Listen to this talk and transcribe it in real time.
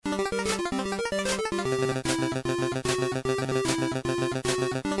Sat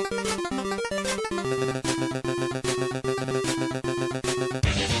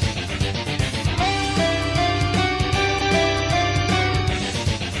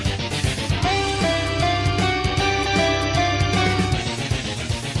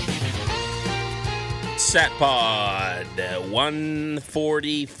Pod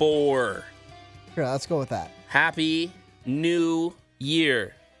 144. Sure, let's go with that. Happy New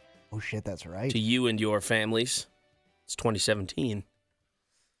Year Oh shit, that's right. to you and your families. It's 2017.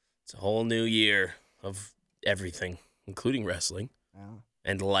 It's a whole new year of everything, including wrestling Yeah.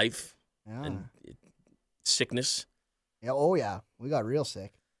 and life Yeah. and sickness. Yeah. Oh yeah, we got real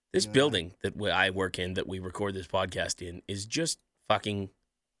sick. This Yeah. building that I work in, that we record this podcast in, is just fucking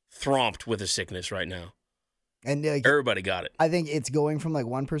thromped with a sickness right now. And Everybody got it. I think it's going from like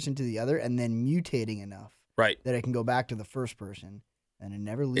one person to the other and then mutating enough Right. that it can go back to the first person and it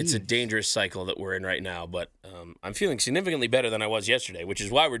never leaves. It's a dangerous cycle that we're in right now, but I'm feeling significantly better than I was yesterday, which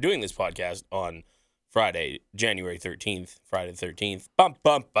is why we're doing this podcast on Friday, January 13th, Friday the 13th. Bum,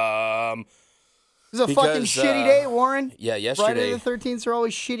 bum, bum. This is a fucking shitty day, Warren. Yeah, Friday yesterday, the 13th are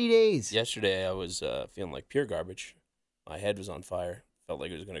always shitty days. yesterday I was feeling like pure garbage. My head was on fire. Felt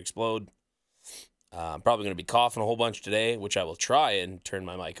like it was going to explode. I'm probably going to be coughing a whole bunch today, which I will try and turn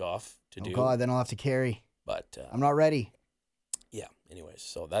my mic off to Oh do. God, then I'll have to carry. But I'm not ready. yeah, anyways,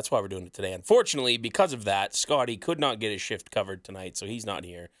 so that's why we're doing it today. Unfortunately, because of that, Scotty could not get his shift covered tonight, so he's not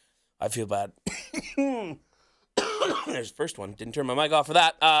here. I feel bad. There's the first one. Didn't turn my mic off for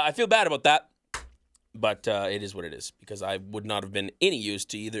that. I feel bad about that, but it is what it is, because I would not have been any use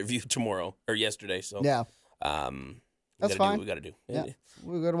to either of you tomorrow or yesterday. So Yeah, that's fine. We got to do. Yeah.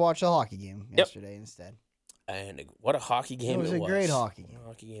 We were going to watch the hockey game yesterday instead. And what a hockey game it was. It was a great hockey game. What a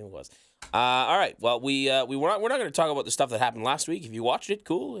hockey game it was. All right. Well, we're not going to talk about the stuff that happened last week. If you watched it,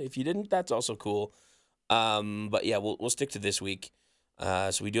 cool. If you didn't, that's also cool. But yeah, we'll stick to this week.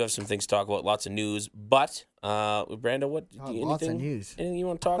 So we do have some things to talk about, lots of news. But Brando, Lots of news. Anything you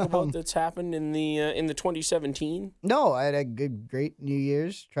want to talk about that's happened in the 2017? No, I had a great New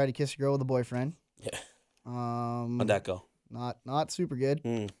Year's. Tried to kiss a girl with a boyfriend. Yeah. How'd How'd that go? Not super good.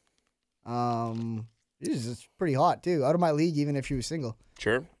 Mm. It was just pretty hot too. Out of my league, even if she was single.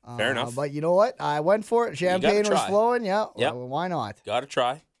 Sure. Fair enough. But you know what? I went for it. Champagne was try. flowing. Yeah. Yep. Well, why not? Got to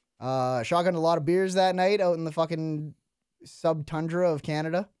try. Shotgunned a lot of beers that night out in the fucking sub-tundra of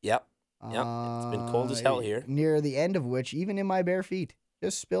Canada. Yep. Yep. It's been cold as hell here. Near the end of which, even in my bare feet.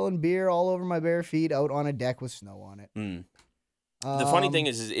 Just spilling beer all over my bare feet out on a deck with snow on it. Mm. The funny thing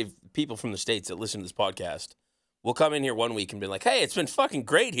is if people from the States that listen to this podcast will come in here one week and be like, hey, it's been fucking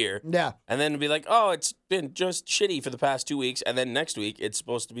great here. Yeah. And then be like, oh, it's been just shitty for the past 2 weeks. And then next week, it's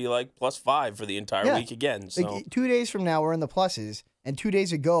supposed to be like +5 for the entire week again. So Like 2 days from now, we're in the pluses. And 2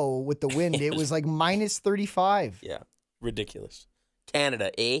 days ago, with the wind, it was like -35. yeah, ridiculous.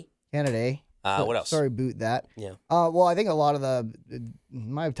 Canada, eh? Canada, eh? What else? Sorry, boot that. Yeah. Well, I think a lot of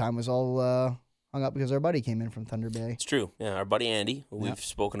my time was all hung up because our buddy came in from Thunder Bay. It's true. Yeah, our buddy Andy, who we've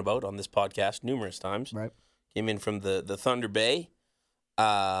spoken about on this podcast numerous times, Right. came in from the Thunder Bay.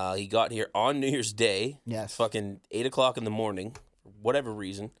 He got here on New Year's Day. Yes. Fucking 8 o'clock in the morning, for whatever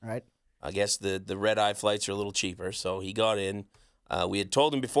reason. Right. I guess the red-eye flights are a little cheaper, so he got in. We had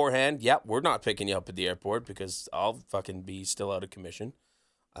told him beforehand, yep, we're not picking you up at the airport because I'll fucking be still out of commission,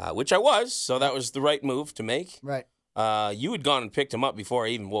 which I was, so that was the right move to make. Right. You had gone and picked him up before I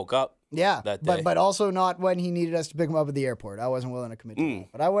even woke up. Yeah. That day. But also not when he needed us to pick him up at the airport. I wasn't willing to commit to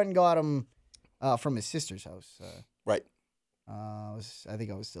that. But I went and got him from his sister's house. Right. I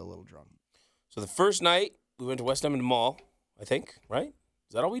think I was still a little drunk. So the first night, we went to West Edmonton Mall, I think, right?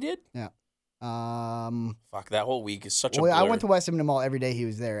 Is that all we did? Yeah. Fuck, that whole week is such a Well, blur. I went to West Edmonton Mall every day he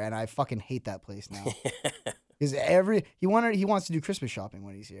was there, and I fucking hate that place now. Because he wants to do Christmas shopping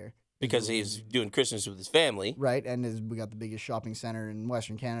when he's here. Because he's doing Christmas with his family. Right, and we got the biggest shopping center in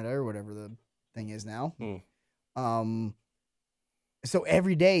Western Canada, or whatever the thing is now. So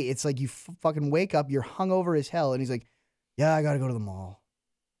every day, it's like you fucking wake up, you're hungover as hell, and he's like, yeah, I gotta go to the mall.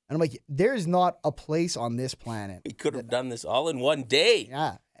 And I'm like, there's not a place on this planet. We could have done this all in one day.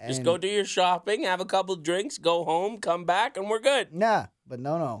 Yeah. Just go do your shopping, have a couple drinks, go home, come back, and we're good. Nah, but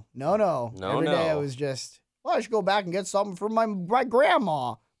no. Every day I was just, well, I should go back and get something for my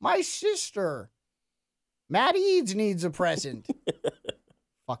grandma, my sister. Matt Eads needs a present.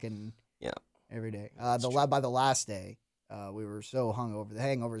 Fucking yeah. Every day. By the last day, we were so hungover. The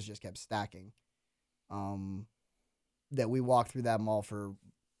hangovers just kept stacking. That we walked through that mall for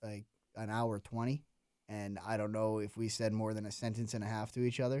like an hour 20. And I don't know if we said more than a sentence and a half to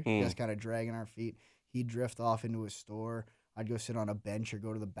each other, just kind of dragging our feet. He'd drift off into a store. I'd go sit on a bench or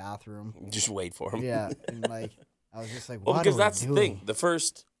go to the bathroom. Just wait for him. Yeah, and like I was just like, well, what because are we that's doing? the thing.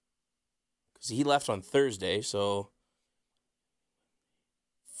 Because he left on Thursday, so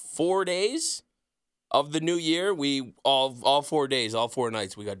 4 days of the new year, we all 4 days, all 4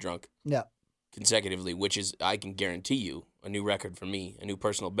 nights, we got drunk. Yeah. Consecutively, which is, I can guarantee you, a new record for me, a new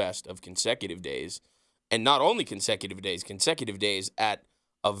personal best of consecutive days. And not only consecutive days at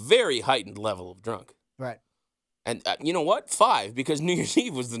a very heightened level of drunk. Right. And you know what? 5, because New Year's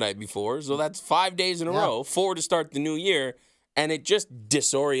Eve was the night before. So that's 5 days in a row, 4 to start the new year. And it just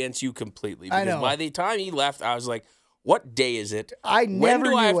disorients you completely. Because I know. by the time he left, I was like, what day is it? I never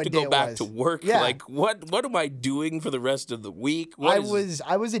knew what day it was. When do I have to go back to work? Yeah. Like, what am I doing for the rest of the week? I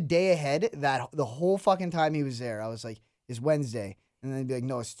was a day ahead that the whole fucking time he was there. I was like, it's Wednesday. And then they'd be like,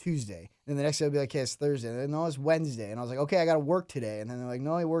 no, it's Tuesday. And the next day I'd be like, okay, it's Thursday. And then, no, it's Wednesday. And I was like, okay, I got to work today. And then they're like,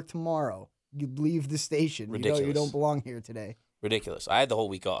 no, I work tomorrow. You leave the station. Ridiculous. You don't belong here today. Ridiculous. I had the whole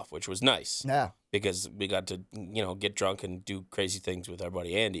week off, which was nice. Yeah. Because we got to, get drunk and do crazy things with our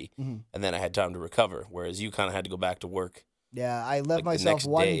buddy Andy. Mm-hmm. And then I had time to recover, whereas you kind of had to go back to work. Yeah, I left like myself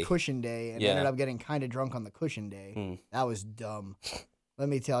one day. cushion day and ended up getting kind of drunk on the cushion day. That was dumb. Let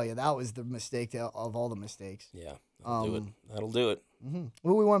me tell you, that was the mistake of all the mistakes. Yeah, that'll do it. Mm-hmm.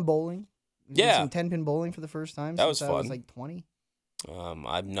 Well, we went bowling. We did some 10-pin bowling for the first time. That was since fun. I was like 20.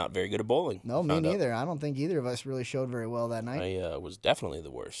 I'm not very good at bowling. No, me neither. I don't think either of us really showed very well that night. I was definitely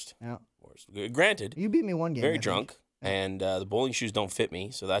the worst. Yeah. Worst. Granted, you beat me one game. Very drunk, and the bowling shoes don't fit me,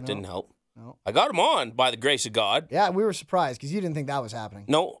 so that didn't help. No. I got them on by the grace of God. Yeah, we were surprised because you didn't think that was happening.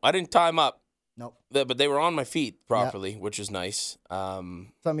 No, I didn't tie them up. Nope. But they were on my feet properly, which is nice.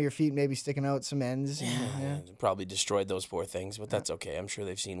 Some of your feet maybe sticking out some ends. Yeah. Probably destroyed those poor things, but that's okay. I'm sure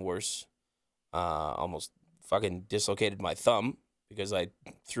they've seen worse. Almost fucking dislocated my thumb because I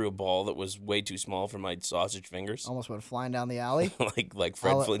threw a ball that was way too small for my sausage fingers. Almost went flying down the alley. like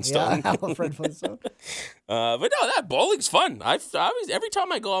Fred Flintstone. Yeah, Fred Flintstone. But no, that bowling's fun. I was every time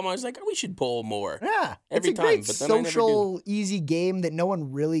I go, I'm always like, we should bowl more. Yeah, every it's a time. great But then social, easy game that no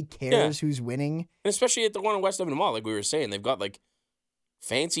one really cares who's winning. And especially at the one in West Edmonton Mall, like we were saying, they've got like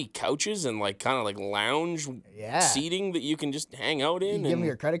fancy couches and like kind of like lounge seating that you can just hang out in. You give them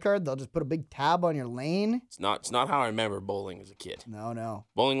your credit card, they'll just put a big tab on your lane. It's not how I remember bowling as a kid. No.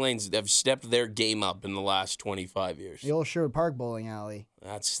 Bowling lanes have stepped their game up in the last 25 years. The old Sherwood Park bowling alley.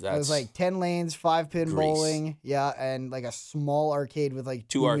 That's it was like 10 lanes, 5-pin bowling, and like a small arcade with like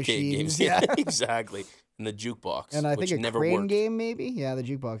 2 arcade machines. games. Yeah, exactly. And the jukebox, and I think a never crane worked. game maybe. Yeah, the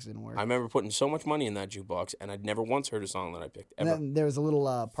jukebox didn't work. I remember putting so much money in that jukebox, and I'd never once heard a song that I picked ever. And then there was a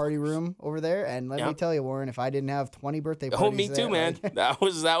little party room over there, and let me tell you, Warren, if I didn't have 20 birthday parties, me too, man. Like, that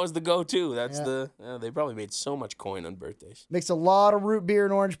was the go-to. That's they probably made so much coin on birthdays. Mixed a lot of root beer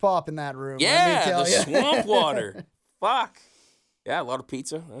and orange pop in that room. Yeah, the swamp water. Fuck. Yeah, a lot of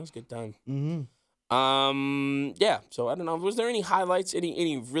pizza. That was a good time. Mm-hmm. Yeah. So I don't know. Was there any highlights?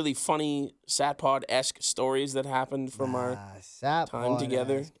 Any really funny Satpod-esque stories that happened from our time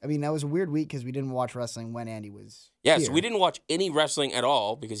together? I mean, that was a weird week because we didn't watch wrestling when Andy was. Yeah, here. so we didn't watch any wrestling at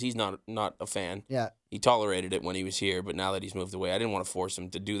all because he's not a fan. Yeah. He tolerated it when he was here, but now that he's moved away, I didn't want to force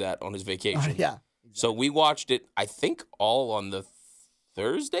him to do that on his vacation. Yeah. Exactly. So we watched it, I think, all on the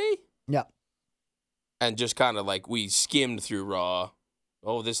Thursday. Yeah. And just kind of like we skimmed through Raw.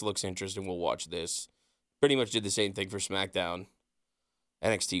 Oh, this looks interesting. We'll watch this. Pretty much did the same thing for SmackDown.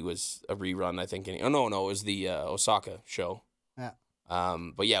 NXT was a rerun, I think. It was the Osaka show. Yeah.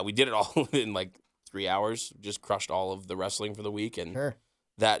 But yeah, we did it all in like 3 hours. Just crushed all of the wrestling for the week, and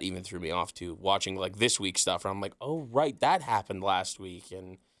that even threw me off too. Watching like this week's stuff, where I'm like, oh right, that happened last week,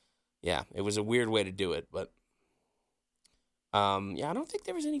 and yeah, it was a weird way to do it, but. I don't think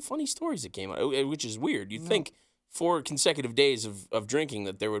there was any funny stories that came out, which is weird. You'd think 4 consecutive days of drinking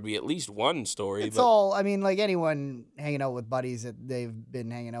that there would be at least one story. It's all, I mean, like anyone hanging out with buddies that they've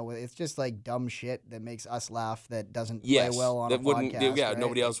been hanging out with, it's just like dumb shit that makes us laugh that doesn't play well on a podcast. Yeah, right?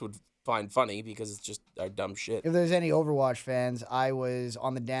 Nobody else would find funny because it's just our dumb shit. If there's any Overwatch fans, I was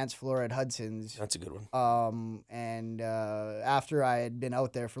on the dance floor at Hudson's. That's a good one. And after I had been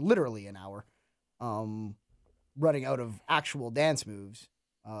out there for literally an hour, running out of actual dance moves,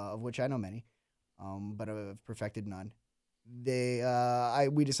 of which I know many, but I've perfected none.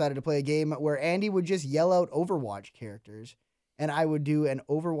 We decided to play a game where Andy would just yell out Overwatch characters, and I would do an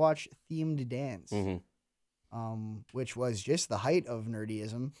Overwatch themed dance, which was just the height of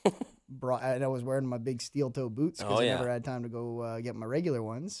nerdyism. And I was wearing my big steel toe boots because I never had time to go get my regular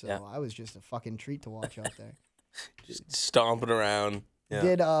ones, so I was just a fucking treat to watch out there. Just stomping around. Yeah.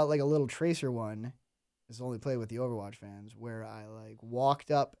 Did like a little Tracer one. This only played with the Overwatch fans, where I like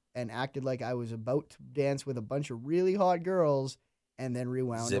walked up and acted like I was about to dance with a bunch of really hot girls, and then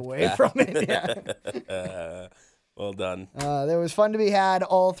rewound away from it. Yeah. Well done. There was fun to be had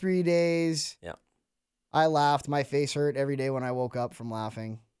all 3 days. Yeah. I laughed. My face hurt every day when I woke up from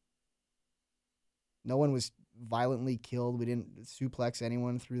laughing. No one was violently killed. We didn't suplex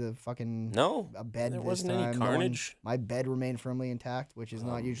anyone through the fucking a bed. There this wasn't time. any carnage. My bed remained firmly intact, which is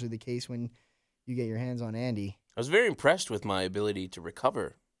not usually the case when you get your hands on Andy. I was very impressed with my ability to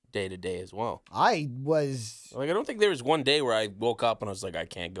recover day to day as well. I was like, I don't think there was one day where I woke up and I was like, I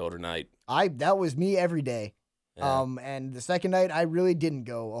can't go tonight. That was me every day. Yeah. And the second night I really didn't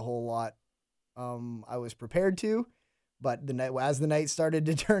go a whole lot. I was prepared to, but as the night started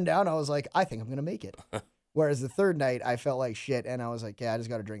to turn down, I was like, I think I'm gonna make it. Whereas the third night I felt like shit, and I was like, yeah, I just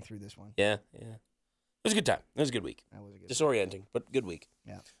got to drink through this one. Yeah. It was a good time. It was a good week. That was a good Disorienting, but good week.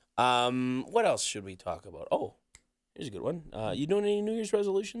 Yeah. What else should we talk about? Oh, here's a good one. You doing any New Year's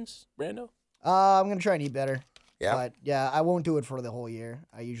resolutions, Brando? I'm gonna try and eat better. Yeah. But yeah, I won't do it for the whole year.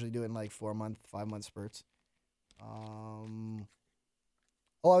 I usually do it in like 4-month, 5-month spurts. I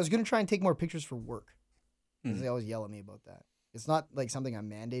was gonna try and take more pictures for work. They always yell at me about that. It's not like something I'm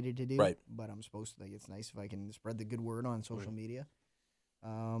mandated to do, right? But I'm supposed to. Like, it's nice if I can spread the good word on social media. Had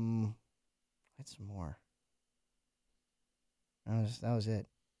some more. That was it.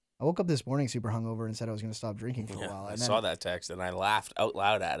 I woke up this morning super hungover and said I was going to stop drinking for a while. I saw that text and I laughed out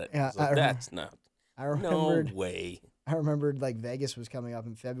loud at it. Yeah, that's not. No way. I remembered like Vegas was coming up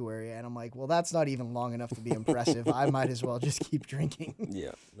in February, and I'm like, well, that's not even long enough to be impressive. I might as well just keep drinking.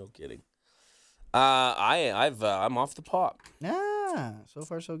 Yeah, no kidding. I'm off the pop. So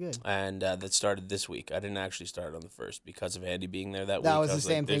far so good. And that started this week. I didn't actually start on the 1st because of Andy being there that week. That was the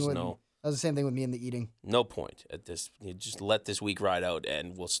same thing with That was the same thing with me and the eating. No point at this. You just let this week ride out,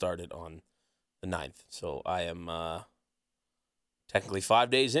 and we'll start it on the 9th. So I am technically 5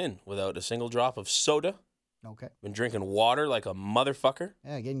 days in without a single drop of soda. Okay. Been drinking water like a motherfucker.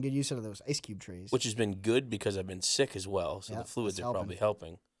 Yeah, getting good use out of those ice cube trays. Which has been good because I've been sick as well, so the fluids are probably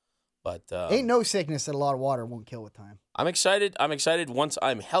helping. But ain't no sickness that a lot of water won't kill with time. I'm excited. I'm excited once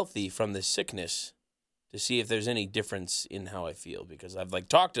I'm healthy from this sickness to see if there's any difference in how I feel, because I've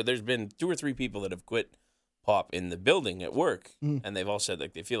there's been 2 or 3 people that have quit pop in the building at work, and they've all said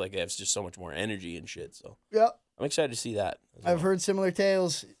like they feel like they have just so much more energy and shit. So yeah, I'm excited to see that. I've heard similar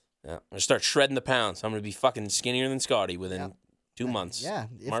tales. Yeah, I'm gonna start shredding the pounds. I'm gonna be fucking skinnier than Scotty within 2 months. Yeah,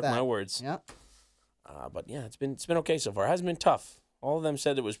 mark my words. Yeah. But yeah, it's been okay so far. It hasn't been tough. All of them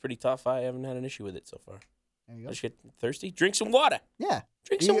said it was pretty tough. I haven't had an issue with it so far. There you go. Just get thirsty. Drink some water. Yeah.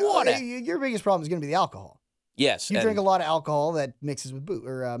 Drink some water. Your biggest problem is going to be the alcohol. Yes. You drink a lot of alcohol that mixes with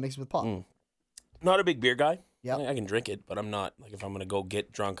mixes with pop. Not a big beer guy. Yeah. I can drink it, but I'm not. Like, if I'm going to go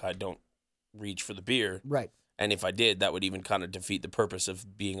get drunk, I don't reach for the beer. Right. And if I did, that would even kind of defeat the purpose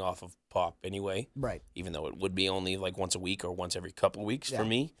of being off of pop anyway. Right. Even though it would be only like once a week or once every couple of weeks for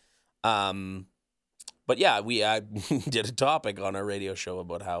me. But yeah, I did a topic on our radio show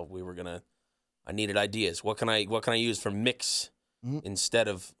about how I needed ideas. What can I use for mix instead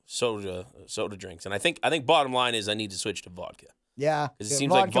of soda drinks? And I think bottom line is I need to switch to vodka. Yeah, because it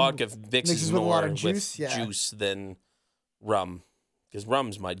seems like vodka mixes more with a lot of juice than rum. Because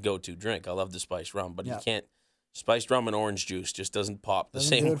rum's my go-to drink. I love the spiced rum, but you can't. Spiced rum and orange juice just doesn't pop the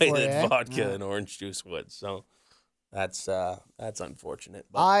same way that vodka and orange juice would. So. That's unfortunate.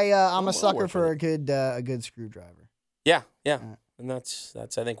 But I'm a sucker for a good screwdriver. Yeah, and that's I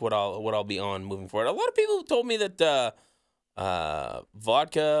think what I'll be on moving forward. A lot of people told me that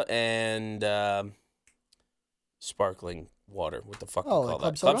vodka and sparkling water. What the fuck do you call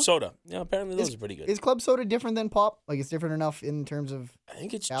that? Club soda. Yeah, apparently those are pretty good. Is club soda different than pop? Like, it's different enough in terms of I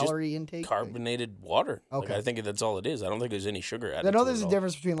think it's calorie just intake. Carbonated water. Okay, I think that's all it is. I don't think there's any sugar added. I know there's a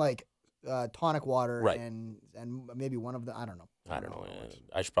difference between like tonic water right. and maybe one of the I don't know.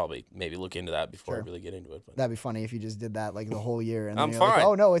 I should probably maybe look into that before I really get into it. But. That'd be funny if you just did that like the whole year and I'm then fine. Like,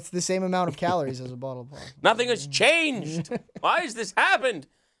 oh no, it's the same amount of calories as a bottle of pop. Nothing has changed. Why has this happened?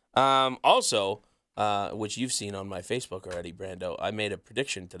 Also, which you've seen on my Facebook already, Brando, I made a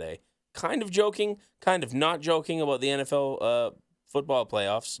prediction today. Kind of joking, kind of not joking about the NFL football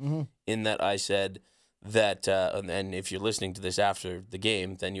playoffs in that I said that, and if you're listening to this after the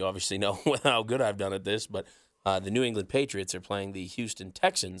game, then you obviously know how good I've done at this, but the New England Patriots are playing the Houston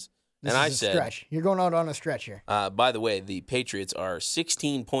Texans. This is a stretch. You're going out on a stretch here. By the way, the Patriots are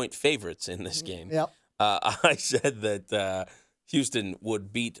 16-point favorites in this game. Yep. I said that Houston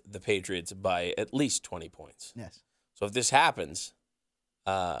would beat the Patriots by at least 20 points. Yes. So if this happens,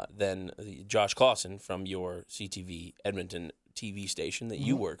 then Josh Clausen from your CTV Edmonton TV station that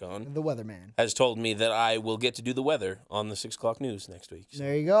you work on, The Weatherman, has told me that I will get to do the weather on the 6 o'clock news next week. So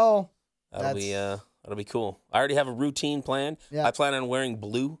there you go. that'll be cool. I already have a routine planned. Yeah. I plan on wearing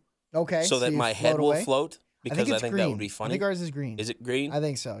blue Okay. so that you my float head will away? float because I think green. that would be funny. I think ours is green. Is it green? I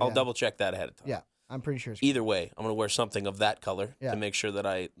think so. I'll yeah. double check that ahead of time. Yeah, I'm pretty sure it's green. Either way, I'm going to wear something of that color Yeah. to make sure that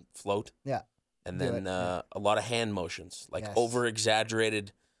I float. Yeah. And Do then it, yeah. a lot of hand motions, like Yes.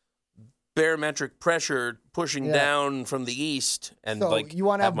 over-exaggerated barometric pressure pushing Yeah. down from the east, and So like you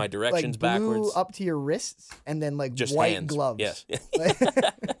want to have my directions like, blue backwards. up to your wrists and then like Just white hands. gloves. Yes.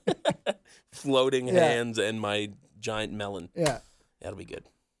 Floating Yeah. hands and my giant melon. Yeah. That'll be good.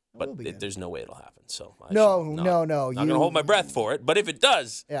 will But be good. there's no way it'll happen. So I No, should no. not. I'm not gonna hold my breath for it. But if it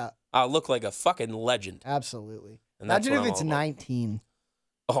does, Yeah, I'll look like a fucking legend. absolutely. And that's Imagine what if I'm it's all about. 19.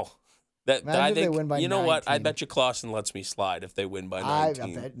 Oh, that Imagine I if they think. win by You know what? I 19. bet you Clausen lets me slide if they win by I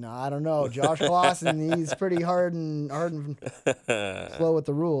 19. bet. No, I don't know. Josh Clausen, he's pretty hard and slow with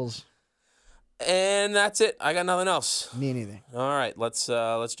the rules. And that's it. I got nothing else. Me neither. All right, let's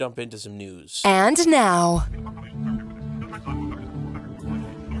jump into some news. And now,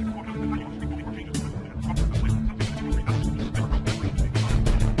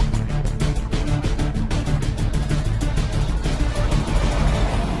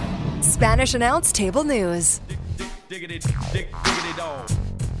 Spanish Announce Table News.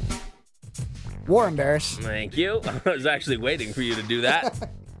 Warren Barris. Thank you. I was actually waiting for you to do that.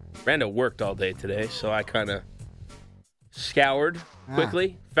 Rando worked all day today, so I kind of scoured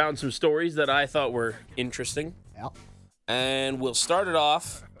quickly, found some stories that I thought were interesting, Yeah. and we'll start it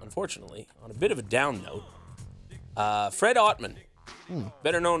off, unfortunately, on a bit of a down note. Fred Ottman,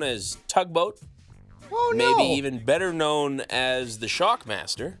 better known as Tugboat, Oh no. maybe even better known as the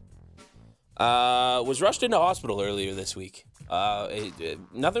Shockmaster, was rushed into hospital earlier this week.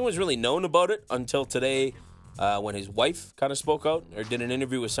 Nothing was really known about it until today when his wife kind of spoke out or did an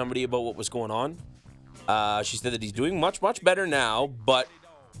interview with somebody about what was going on. She said that he's doing much, much better now, but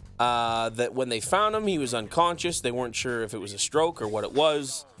that when they found him, he was unconscious. They weren't sure if it was a stroke or what it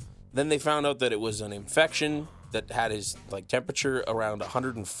was. Then they found out that it was an infection that had his temperature around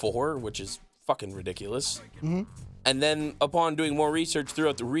 104, which is fucking ridiculous. Mm-hmm. And then upon doing more research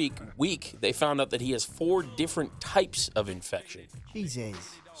throughout the week, they found out that he has 4 different types of infection. Jesus.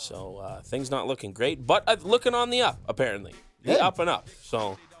 So things not looking great, but looking on the up, apparently. The Good. up and up.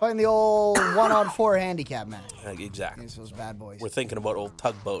 So Fighting the old 1-on-4 handicap match. exactly. Against those bad boys. We're thinking about old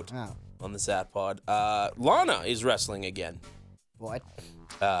Tugboat Oh. on the Sat Pod. Lana is wrestling again. What?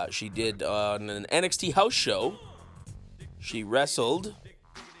 She did on an NXT house show. She wrestled.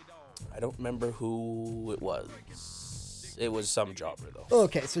 I don't remember who it was. It was some jobber, though.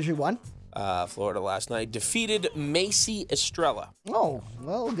 Okay, so she won? Florida last night. Defeated Macy Estrella. Oh,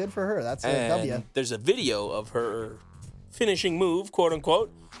 well, good for her. That's a And W. there's a video of her finishing move, quote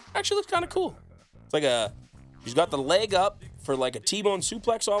unquote. Actually looks kind of cool. It's like she's got the leg up for like a T-bone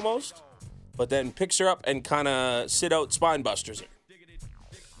suplex almost, but then picks her up and kind of sit out spine busters her.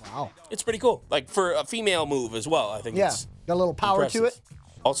 Wow. It's pretty cool. Like for a female move as well. I think Yeah, it's got a little power impressive. to it.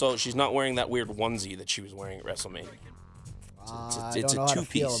 Also, she's not wearing that weird onesie that she was wearing at WrestleMania. I It's don't know a how to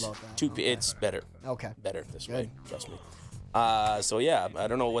two-piece. feel about that. Two-piece. Okay. It's better. Okay. Better this Good. way. Trust me. So yeah, I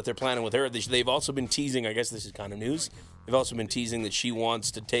don't know what they're planning with her. They've also been teasing. I guess this is kind of news. They've also been teasing that she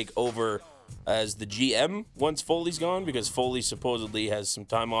wants to take over as the GM once Foley's gone, because Foley supposedly has some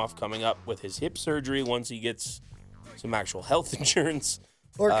time off coming up with his hip surgery once he gets some actual health insurance.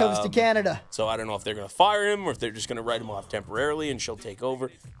 Or it comes to Canada. So I don't know if they're going to fire him or if they're just going to write him off temporarily and she'll take over.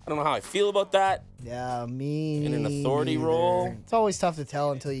 I don't know how I feel about that. Yeah, me. In an authority neither. role? It's always tough to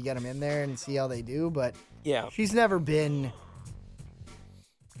tell until you get them in there and see how they do, but Yeah. she's never been.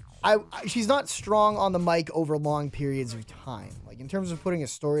 She's not strong on the mic over long periods of time. Like in terms of putting a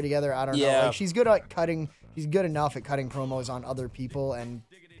story together, I don't know. Yeah. Like she's good at cutting. She's good enough at cutting promos on other people and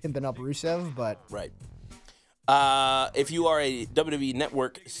pimping up Rusev, but Right. If you are a WWE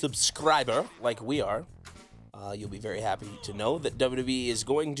Network subscriber, like we are, you'll be very happy to know that WWE is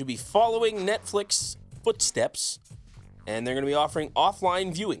going to be following Netflix footsteps, and they're going to be offering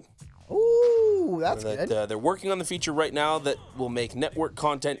offline viewing. ooh, that's good. They're working on the feature right now that will make network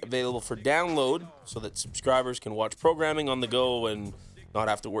content available for download so that subscribers can watch programming on the go and not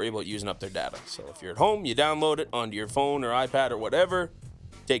have to worry about using up their data. So if you're at home, you download it onto your phone or iPad or whatever,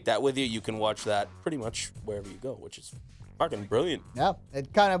 take that with you. You can watch that pretty much wherever you go, which is fucking brilliant. Yeah,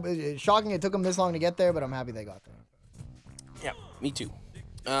 it's shocking it took them this long to get there, but I'm happy they got there. Yeah, me too.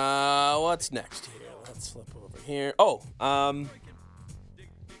 What's next here? Let's flip over here. Oh,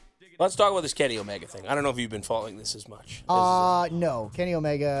 let's talk about this Kenny Omega thing. I don't know if you've been following this as much. No, Kenny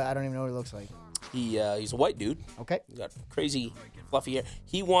Omega, I don't even know what he looks like. He's a white dude. Okay. He's got crazy fluffy hair.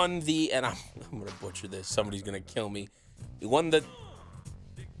 He won and I'm going to butcher this. Somebody's going to kill me. He won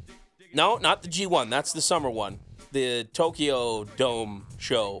no, not the G1. That's the summer one. The Tokyo Dome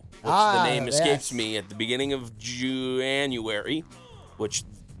show, which the name escapes me at the beginning of January, which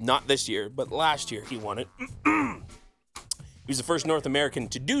not this year, but last year he won it. He was the first North American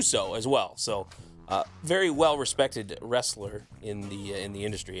to do so as well. So, very well-respected wrestler in the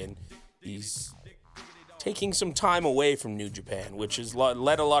industry, and he's taking some time away from New Japan, which has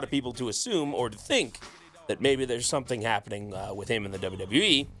led a lot of people to assume or to think that maybe there's something happening with him in the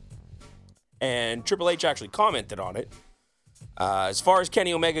WWE. And Triple H actually commented on it. As far as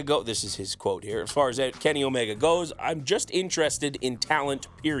Kenny Omega goes, this is his quote here. As far as Kenny Omega goes, I'm just interested in talent,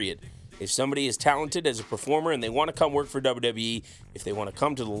 period. If somebody is talented as a performer and they want to come work for WWE, if they want to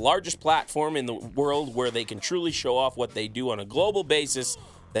come to the largest platform in the world where they can truly show off what they do on a global basis,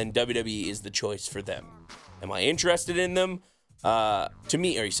 then WWE is the choice for them. Am I interested in them? To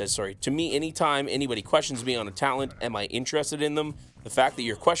me, anytime anybody questions me on a talent, am I interested in them? The fact that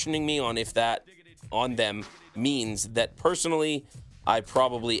you're questioning me on them means that personally, I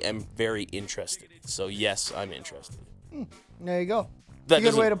probably am very interested. So yes, I'm interested. There you go. That's a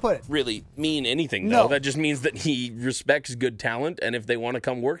good way to put it. Really mean anything, though. No. That just means that he respects good talent, and if they want to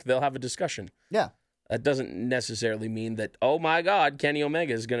come work, they'll have a discussion. Yeah. That doesn't necessarily mean that, oh my God, Kenny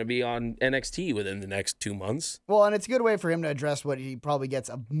Omega is going to be on NXT within the next 2 months. Well, and it's a good way for him to address what he probably gets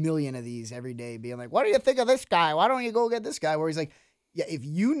a million of these every day, being like, what do you think of this guy? Why don't you go get this guy? Where he's like, yeah, if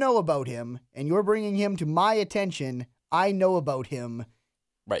you know about him and you're bringing him to my attention, I know about him.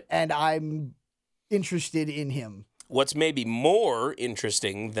 Right. And I'm interested in him. What's maybe more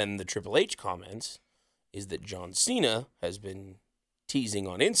interesting than the Triple H comments is that John Cena has been teasing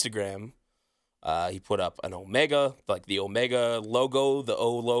on Instagram. He put up an Omega, like the Omega logo, the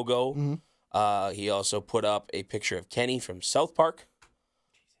O logo. Mm-hmm. He also put up a picture of Kenny from South Park.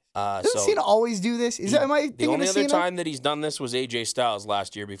 Doesn't Cena always do this? Am I thinking the only of other Cena? time that he's done this was AJ Styles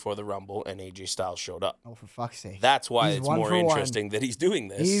last year before the Rumble, and AJ Styles showed up. Oh, for fuck's sake. That's why He's it's one more for interesting that he's doing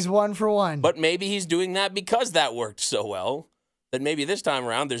this. He's 1 for 1. But maybe he's doing that because that worked so well that maybe this time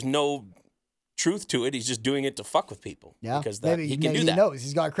around there's no truth to it. He's just doing it to fuck with people. Yeah, because maybe he can do he that. knows.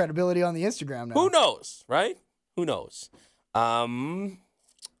 He's got credibility on the Instagram now. Who knows, right? Who knows?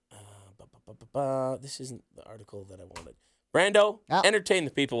 This isn't the article that I wanted. Brando, entertain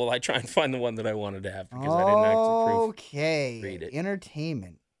the people while I try and find the one that I wanted to have because I didn't actually read it.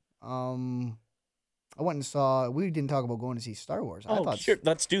 Entertainment. I went and saw. We didn't talk about going to see Star Wars. I thought, sure.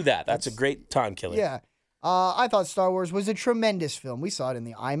 Let's do that. That's a great time killer. Yeah. I thought Star Wars was a tremendous film. We saw it in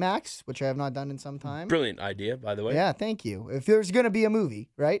the IMAX, which I have not done in some time. Brilliant idea, by the way. Yeah, thank you. If there's going to be a movie,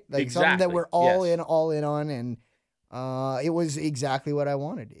 right? Like something that we're all in on, and it was exactly what I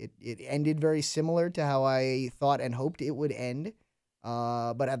wanted. It ended very similar to how I thought and hoped it would end.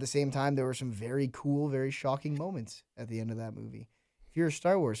 But at the same time, there were some very cool, very shocking moments at the end of that movie. If you're a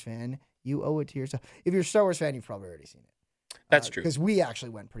Star Wars fan, you owe it to yourself. If you're a Star Wars fan, you've probably already seen it. That's true. Because we actually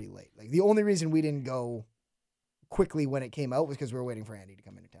went pretty late. Like the only reason we didn't go quickly when it came out was because we were waiting for Andy to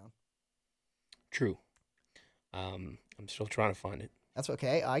come into town. True. I'm still trying to find it. That's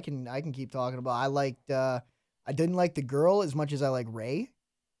okay. I can keep talking about. I didn't like the girl as much as I like Rey,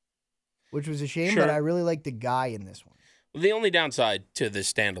 which was a shame. Sure. But I really liked the guy in this one. The only downside to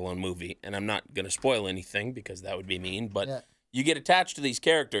this standalone movie, and I'm not going to spoil anything because that would be mean, but you get attached to these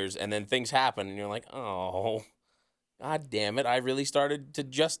characters and then things happen and you're like, oh, God damn it. I really started to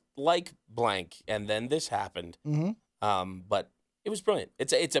just like blank. And then this happened. Mm-hmm. But it was brilliant.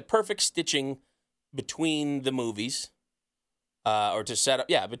 It's a perfect stitching between the movies, or to set up,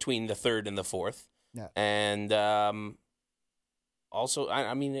 between the third and the fourth. Yeah. And also,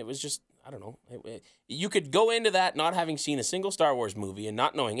 I mean, it was just, I don't know. You could go into that not having seen a single Star Wars movie and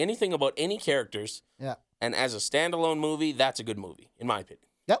not knowing anything about any characters. Yeah. And as a standalone movie, that's a good movie, in my opinion.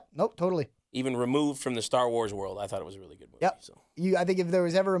 Yep. Nope. Totally. Even removed from the Star Wars world, I thought it was a really good movie. Yep. So. I think if there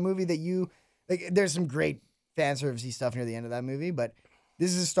was ever a movie that you like, there's some great fan servicey stuff near the end of that movie, but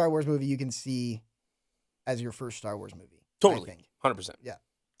this is a Star Wars movie you can see as your first Star Wars movie. Totally. I think. 100%. Yeah.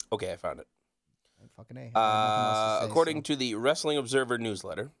 Okay, I found it. Fucking A. According to the Wrestling Observer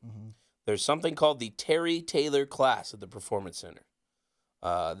newsletter, there's something called the Terry Taylor class at the Performance Center.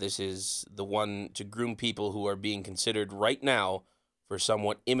 This is the one to groom people who are being considered right now for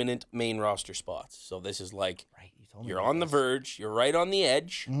somewhat imminent main roster spots. So this is like, you're on the verge, you're right on the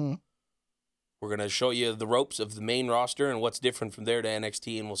edge. Mm-hmm. We're going to show you the ropes of the main roster and what's different from there to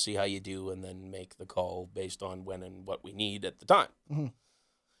NXT, and we'll see how you do and then make the call based on when and what we need at the time. Mm-hmm.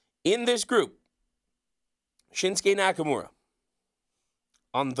 In this group, Shinsuke Nakamura,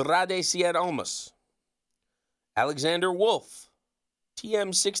 Andrade Cien Almas, Alexander Wolf,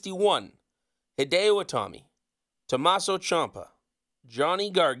 TM61, Hideo Itami, Tommaso Ciampa, Johnny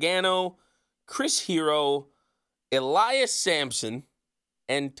Gargano, Chris Hero, Elias Sampson,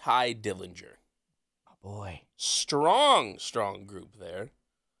 and Ty Dillinger. Oh, boy. Strong group there.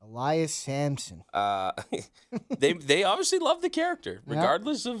 Elias Sampson. They obviously love the character,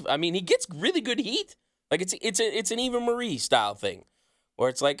 regardless of. I mean, he gets really good heat. Like it's an Eva Marie style thing, where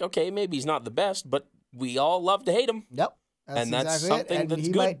it's like, okay, maybe he's not the best, but we all love to hate him. Yep, that's exactly something it. And that's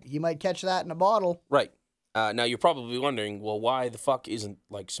good. He might catch that in a bottle. Right. Now you're probably wondering, well, why the fuck isn't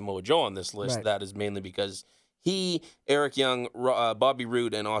like Samoa Joe on this list? Right. That is mainly because he, Eric Young, Bobby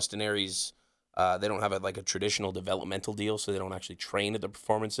Roode, and Austin Aries. They don't have a traditional developmental deal, so they don't actually train at the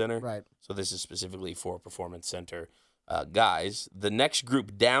Performance Center. Right. So this is specifically for Performance Center guys. The next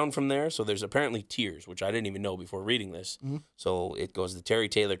group down from there, so there's apparently tiers, which I didn't even know before reading this. Mm-hmm. So it goes the Terry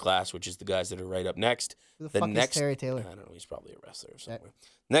Taylor class, which is the guys that are right up next. Who the fuck is Terry Taylor? I don't know. He's probably a wrestler or somewhere.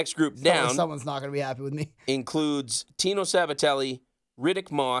 Next group down. Someone's not going to be happy with me. Includes Tino Sabatelli,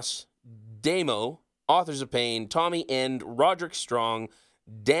 Riddick Moss, Damo, Authors of Pain, Tommy End, Roderick Strong,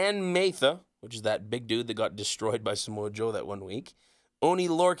 Dan Matha, which is that big dude that got destroyed by Samoa Joe that one week, Oni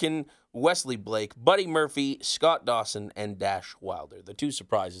Lorcan, Wesley Blake, Buddy Murphy, Scott Dawson, and Dash Wilder. The two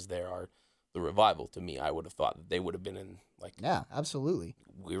surprises there are the Revival. To me, I would have thought that they would have been in, yeah, absolutely.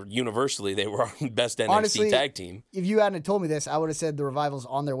 Universally, they were our best NXT Honestly, tag team. If you hadn't told me this, I would have said the Revival's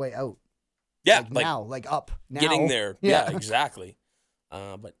on their way out. Yeah. Up. Now. Getting there. Yeah, exactly.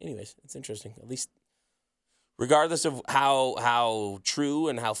 But anyways, it's interesting. At least, regardless of how true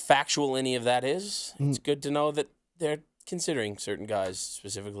and how factual any of that is, it's good to know that they're considering certain guys,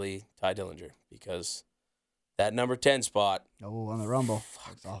 specifically Ty Dillinger, because that number 10 spot. Oh, on the Rumble.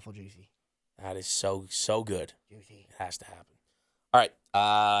 It's awful juicy. That is so good. Juicy. It has to happen. All right,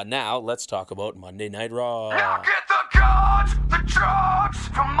 now let's talk about Monday Night Raw. I'll get the cards, the drugs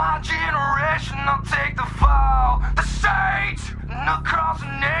from my generation. I'll take the fall, the stage, and across the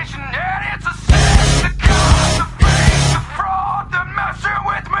nation. And it's a sin, the cards, the fake, the fraud, they're messing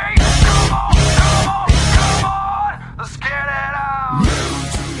with me. Come on, let's get it out.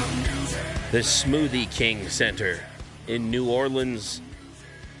 The Smoothie King Center in New Orleans.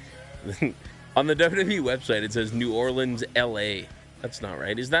 On the WWE website, it says New Orleans, LA. That's not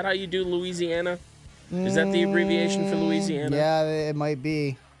right. Is that how you do Louisiana? Is that the abbreviation for Louisiana? Yeah, it might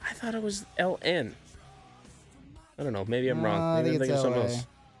be. I thought it was LN. I don't know. Maybe I'm wrong. Maybe I'm thinking of something else.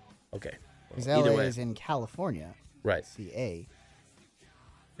 Okay. Because Well, LA is in California. right. CA.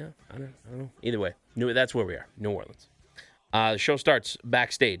 Yeah, I don't know. Either way, that's where we are, New Orleans. The show starts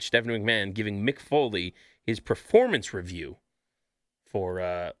backstage. Stephanie McMahon giving Mick Foley his performance review for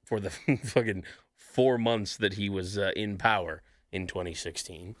the fucking 4 months that he was in power in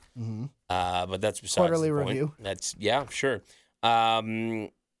 2016. Mm-hmm. But that's besides Quarterly the point. review. That's sure.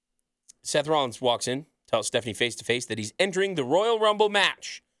 Seth Rollins walks in, tells Stephanie face to face that he's entering the Royal Rumble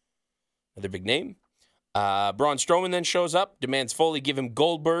match. Another big name. Braun Strowman then shows up, demands Foley give him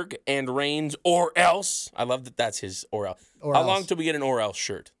Goldberg and Reigns or else. I love that that's his or else. How long till we get an or else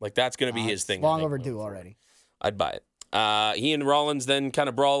shirt? Like, that's going to be his thing. Long overdue already. I'd buy it. He and Rollins then kind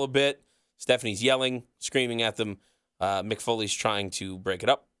of brawl a bit. Stephanie's yelling, screaming at them. Mick Foley's trying to break it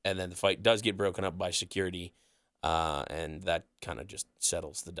up, and then the fight does get broken up by security, and that kind of just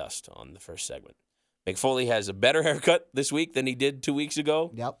settles the dust on the first segment. Mick Foley has a better haircut this week than he did 2 weeks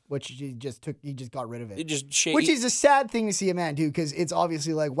ago. Yep, which he just got rid of it. Which is a sad thing to see a man do, because it's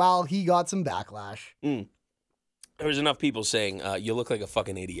obviously like, wow, he got some backlash. There was enough people saying, you look like a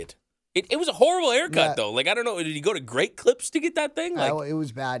fucking idiot. It was a horrible haircut, though. Like, I don't know, did he go to Great Clips to get that thing? Like, it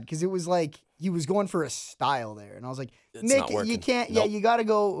was bad, because it was like, he was going for a style there. And I was like, Mick, you can't, you got to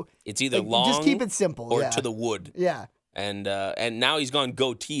go. It's either long just keep it simple. Or to the wood. Yeah. And now he's gone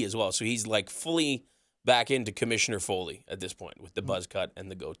goatee as well. So he's like fully back into Commissioner Foley at this point with the buzz cut and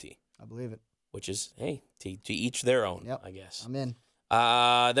the goatee. I believe it. Which is, hey, to each their own, I guess. I'm in.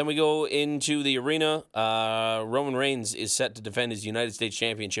 Then we go into the arena. Roman Reigns is set to defend his United States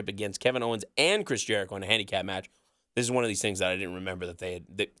Championship against Kevin Owens and Chris Jericho in a handicap match. This is one of these things that I didn't remember that they had.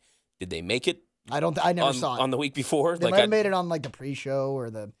 Did they make it? I never saw it on the week before. They might have made it on like the pre-show or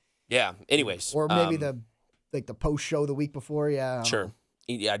the. Yeah. Anyways, or maybe the post-show the week before. Yeah. Sure.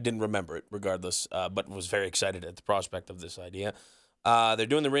 Yeah, I didn't remember it regardless, but was very excited at the prospect of this idea. They're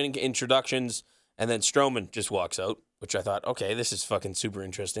doing the ring introductions, and then Strowman just walks out, which I thought, okay, this is fucking super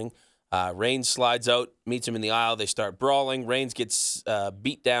interesting. Reigns slides out, meets him in the aisle. They start brawling. Reigns gets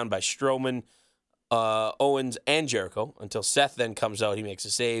beat down by Strowman, Owens, and Jericho until Seth then comes out. He makes a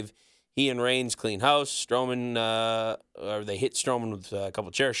save. He and Reigns clean house. Strowman, or they hit Strowman with a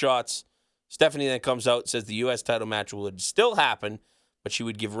couple chair shots. Stephanie then comes out, says the U.S. title match would still happen, but she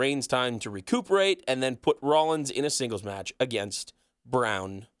would give Reigns time to recuperate and then put Rollins in a singles match against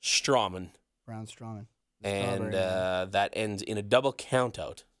Braun Strowman. Braun Strowman. And that ends in a double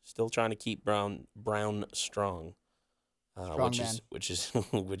countout. Still trying to keep Braun strong, which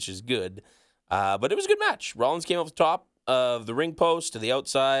is good. But it was a good match. Rollins came off the top of the ring post to the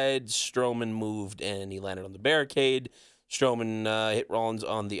outside. Strowman moved and he landed on the barricade. Strowman hit Rollins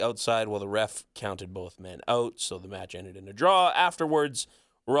on the outside while the ref counted both men out, so the match ended in a draw. Afterwards,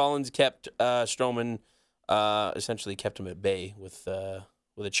 Rollins kept Strowman, essentially kept him at bay with a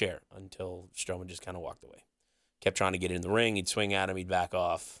chair until Strowman just kind of walked away. Kept trying to get in the ring. He'd swing at him. He'd back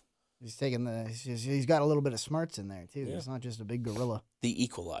off. He's got a little bit of smarts in there, too. Yeah. He's not just a big gorilla. The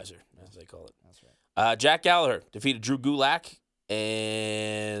equalizer, as they call it. That's right. Jack Gallagher defeated Drew Gulak,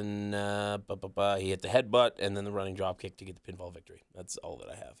 and he hit the headbutt and then the running drop kick to get the pinfall victory. That's all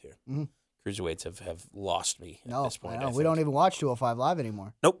that I have here. Mm-hmm. Cruiserweights have lost me at this point. We don't even watch 205 Live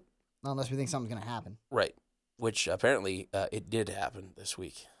anymore. Nope. Not unless we think something's going to happen. Right. Which apparently it did happen this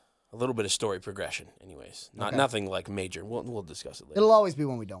week. A little bit of story progression, anyways. Nothing like major. We'll discuss it later. It'll always be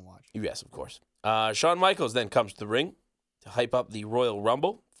one we don't watch. Yes, of course. Shawn Michaels then comes to the ring to hype up the Royal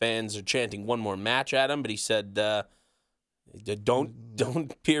Rumble. Fans are chanting one more match at him, but he said, "Don't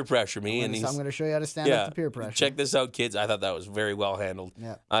peer pressure me." I'm going to show you how to stand up to peer pressure. Check this out, kids. I thought that was very well handled.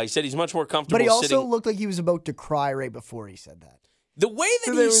 Yeah. He said he's much more comfortable. But he also looked like he was about to cry right before he said that. The way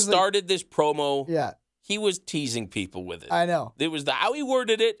that he started this promo, yeah. He was teasing people with it. I know. It was how he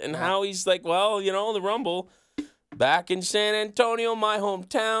worded it and how he's like, well, the Rumble, back in San Antonio, my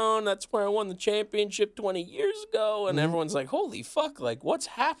hometown, that's where I won the championship 20 years ago. And everyone's like, holy fuck, like, what's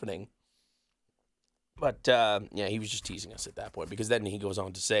happening? But, he was just teasing us at that point because then he goes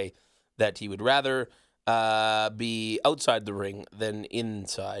on to say that he would rather be outside the ring than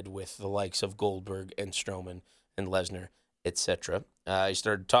inside with the likes of Goldberg and Strowman and Lesnar, etc. He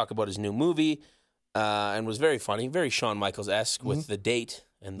started to talk about his new movie. And was very funny, very Shawn Michaels-esque with the date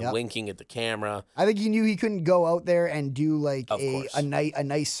and the winking at the camera. I think he knew he couldn't go out there and do like a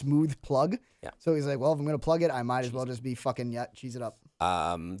nice smooth plug. Yeah. So he's like, well, if I'm going to plug it, I might as well just be fucking cheese it up.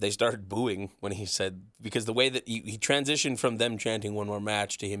 They started booing when he said, because the way that he transitioned from them chanting one more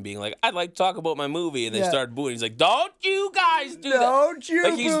match to him being like, I'd like to talk about my movie. And they started booing. He's like, don't you guys do that. Don't you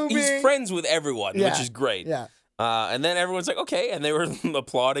like he's friends with everyone, which is great. Yeah. And then everyone's like, okay. And they were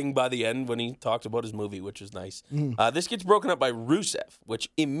applauding by the end when he talked about his movie, which was nice. This gets broken up by Rusev, which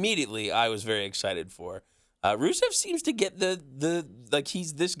immediately I was very excited for. Rusev seems to get the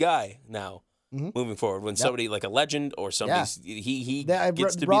he's this guy now moving forward. When somebody like a legend or somebody, he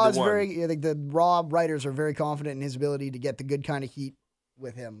gets to Raw's be the one. The Raw writers are very confident in his ability to get the good kind of heat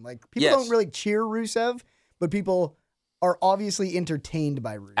with him. Like people don't really cheer Rusev, but people are obviously entertained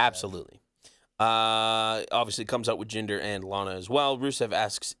by Rusev. Absolutely. Obviously comes out with Jinder and Lana as well. Rusev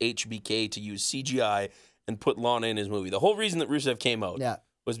asks HBK to use CGI and put Lana in his movie. The whole reason that Rusev came out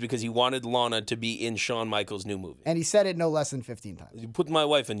was because he wanted Lana to be in Shawn Michaels' new movie. And he said it no less than 15 times. You put my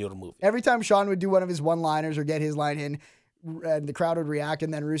wife in your movie. Every time Shawn would do one of his one-liners or get his line in, and the crowd would react,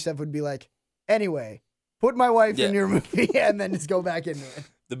 and then Rusev would be like, anyway, put my wife in your movie, and then just go back into it.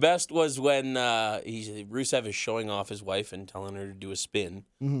 The best was when Rusev is showing off his wife and telling her to do a spin,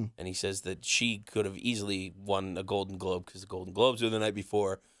 and he says that she could have easily won a Golden Globe because the Golden Globes were the night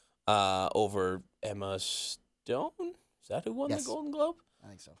before over Emma Stone. Is that who won the Golden Globe? I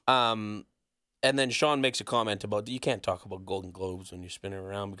think so. And then Shawn makes a comment about you can't talk about Golden Globes when you're spinning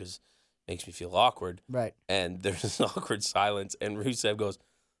around because it makes me feel awkward. Right. And there's this awkward silence, and Rusev goes,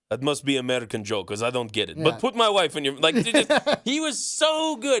 that must be American joke because I don't get it. Yeah. But put my wife in your... he was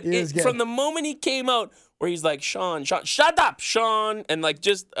so good. Good. From the moment he came out where he's like, Shawn, shut up, Shawn. And I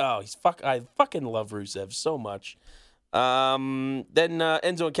fucking love Rusev so much. Then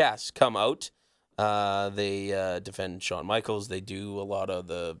Enzo and Cass come out. They defend Shawn Michaels. They do a lot of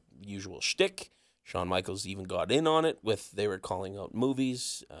the usual shtick. Shawn Michaels even got in on it they were calling out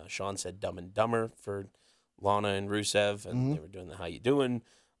movies. Shawn said Dumb and Dumber for Lana and Rusev, and they were doing the How You Doing.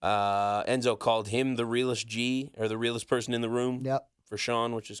 Enzo called him the realest G, or the realest person in the room for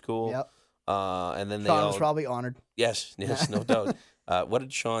Shawn, which is cool. Yep. And then Shawn was probably honored. Yes, no doubt. What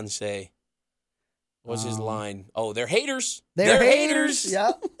did Shawn say? What was his line? Oh, they're haters. They're haters.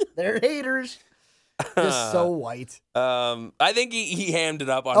 Yeah, they're haters. Just so white. I think he hammed it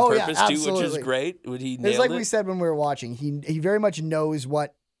up on purpose too, which is great. He nailed it's like it. we said when we were watching. He very much knows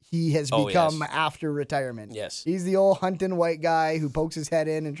what he has become after retirement. Yes. He's the old hunting white guy who pokes his head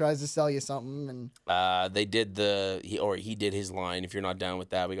in and tries to sell you something. And they did he did his line. If you're not down with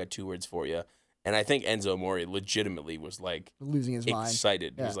that, we got 2 words for you. And I think Enzo Amore legitimately was like losing his mind.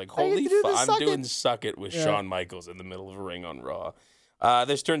 Excited. Yeah. He was like, holy fuck, I'm doing Suck It with Yeah. Shawn Michaels in the middle of a ring on Raw.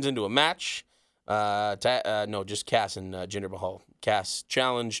 This turns into a match. Just Cass and Jinder Mahal. Cass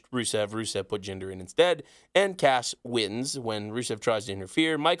challenged Rusev. Rusev put Jinder in instead. And Cass wins when Rusev tries to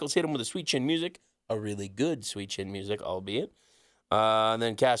interfere. Michaels hit him with a sweet chin music. A really good sweet chin music, albeit. And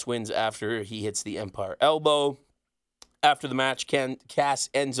then Cass wins after he hits the Empire Elbow. After the match, Cass,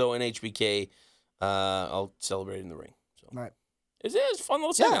 Enzo, and HBK all celebrate in the ring. So. Right. It was a fun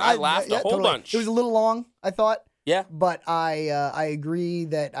little segment. I laughed a whole bunch. It was a little long, I thought. Yeah. But I agree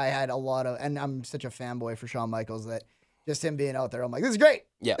that I had a lot of, and I'm such a fanboy for Shawn Michaels that just him being out there, I'm like, this is great.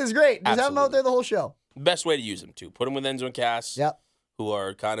 Yeah. This is great. Just have him out there the whole show. Best way to use him, too. Put him with Enzo and Cass, Yep. who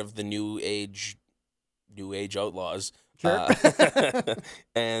are kind of the new age outlaws. Sure.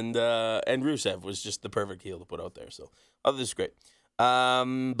 And Rusev was just the perfect heel to put out there. So, this is great.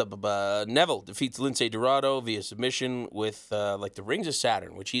 Neville defeats Lince Dorado via submission with the Rings of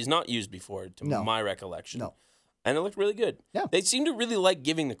Saturn, which he's not used before, to my recollection. No. And it looked really good. Yeah. They seem to really like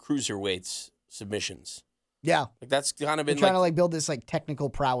giving the cruiserweights submissions. Yeah. Like that's kind of been trying to build this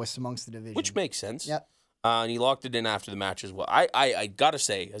technical prowess amongst the division. Which makes sense. Yep. And he locked it in after the match as well. I gotta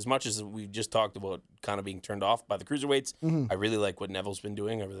say, as much as we just talked about kind of being turned off by the cruiserweights, I really like what Neville's been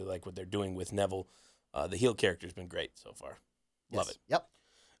doing. I really like what they're doing with Neville. The heel character's been great so far. Love it. Yep.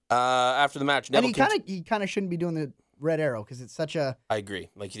 After the match, Neville and he kind of shouldn't be doing the Red Arrow because it's such a. I agree.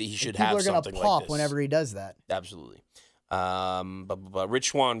 Like he should have something like this. People are gonna pop whenever he does that. Absolutely. But Rich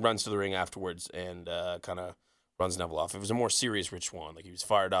Swann runs to the ring afterwards and kind of runs Neville off. It was a more serious Rich Swann. Like he was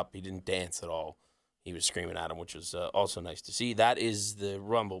fired up. He didn't dance at all. He was screaming at him, which was also nice to see. That is the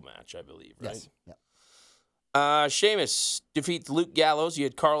Rumble match, I believe, right? Yes. Yep. Sheamus defeats Luke Gallows. You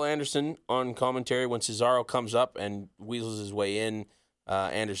had Carl Anderson on commentary when Cesaro comes up and weasels his way in.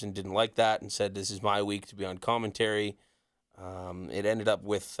 Anderson didn't like that and said, "This is my week to be on commentary." It ended up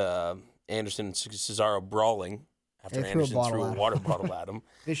with Anderson and Cesaro brawling after Anderson threw a water bottle at him.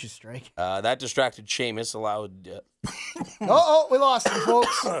 Vicious strike. That distracted Sheamus, allowed... we lost him,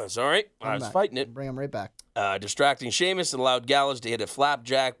 folks. Sorry, I was fighting it. Bring him right back. Distracting Sheamus allowed Gallows to hit a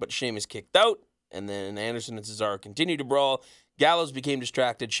flapjack, but Sheamus kicked out. And then Anderson and Cesaro continued to brawl. Gallows became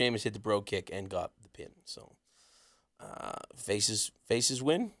distracted. Sheamus hit the bro kick and got the pin. So, faces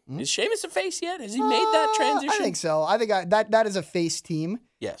win. Mm-hmm. Is Sheamus a face yet? Has he made that transition? I think so. I think that is a face team.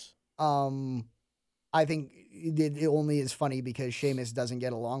 Yes. I think it only is funny because Sheamus doesn't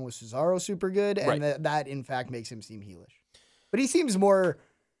get along with Cesaro super good, and that in fact makes him seem heelish. But he seems more.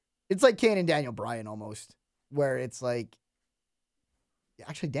 It's like Kane and Daniel Bryan almost, where it's like.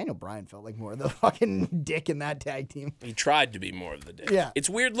 Actually, Daniel Bryan felt like more of the fucking dick in that tag team. He tried to be more of the dick. Yeah.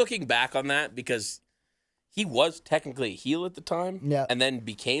 It's weird looking back on that because he was technically a heel at the time. Yeah. And then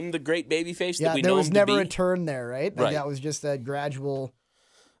became the great babyface that we know him to be. There was never a turn there, right? Right. That was just a gradual...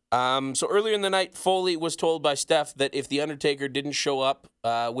 So earlier in the night, Foley was told by Steph that if The Undertaker didn't show up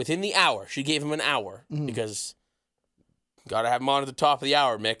within the hour, she gave him an hour because got to have him on at the top of the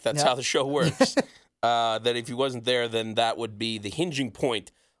hour, Mick. That's how the show works. That if he wasn't there, then that would be the hinging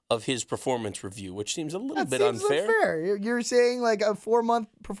point of his performance review, which seems a little bit unfair. You're saying like a 4-month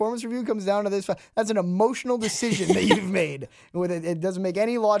performance review comes down to this. That's an emotional decision that you've made. It doesn't make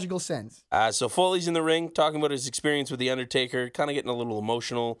any logical sense. So Foley's in the ring talking about his experience with The Undertaker, kind of getting a little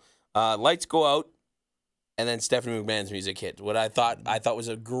emotional. Lights go out. And then Stephanie McMahon's music hit. What I thought was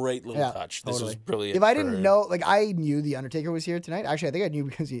a great little touch. This was brilliant. If I didn't know, I knew The Undertaker was here tonight. Actually, I think I knew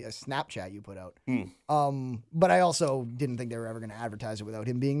because a Snapchat you put out. But I also didn't think they were ever going to advertise it without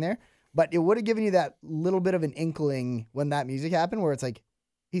him being there. But it would have given you that little bit of an inkling when that music happened, where it's like,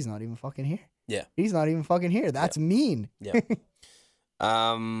 he's not even fucking here. Yeah, he's not even fucking here. That's mean. Yeah.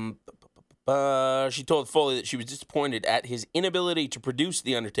 She told Foley that she was disappointed at his inability to produce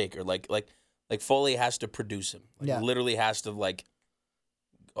The Undertaker. Like Foley has to produce him. Literally has to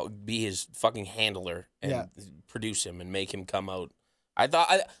be his fucking handler and produce him and make him come out. I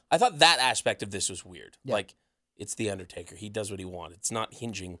thought that aspect of this was weird. Yeah. Like it's The Undertaker. He does what he wants. It's not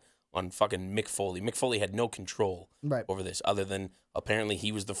hinging on fucking Mick Foley. Mick Foley had no control over this other than apparently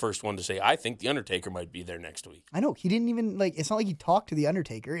he was the first one to say, I think The Undertaker might be there next week. I know. He didn't even it's not like he talked to The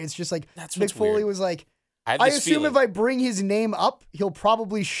Undertaker. It's just like that's Mick Foley was like, I assume if I bring his name up, he'll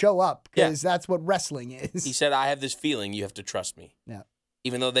probably show up because that's what wrestling is. He said, I have this feeling you have to trust me. Yeah.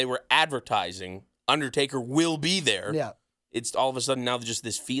 Even though they were advertising, Undertaker will be there. Yeah. It's all of a sudden now just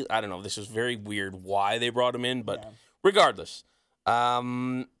this feel. I don't know. This is very weird why they brought him in, but regardless,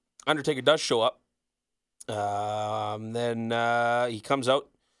 Undertaker does show up. Then he comes out,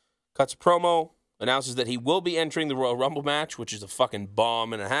 cuts a promo, announces that he will be entering the Royal Rumble match, which is a fucking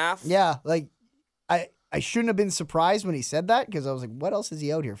bomb and a half. Yeah, like, I shouldn't have been surprised when he said that, because I was like, what else is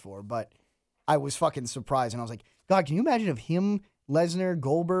he out here for? But I was fucking surprised, and I was like, God, can you imagine if him, Lesnar,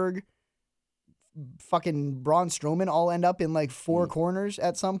 Goldberg, fucking Braun Strowman all end up in like 4 corners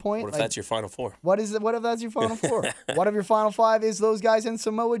at some point? What if like, that's your final 4? What if that's your final 4? What if your final 5 is those guys and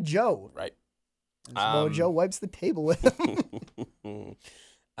Samoa Joe? Right. And Samoa Joe wipes the table with him.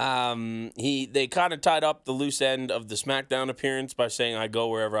 They kind of tied up the loose end of the SmackDown appearance by saying I go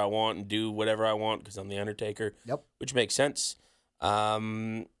wherever I want and do whatever I want because I'm the Undertaker. Yep. Which makes sense.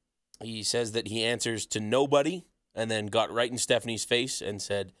 He says that he answers to nobody and then got right in Stephanie's face and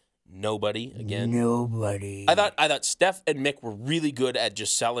said nobody again. Nobody. I thought Steph and Mick were really good at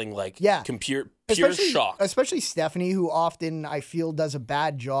just selling like pure shock. Especially Stephanie, who often I feel does a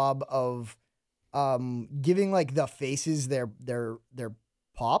bad job of giving like the faces their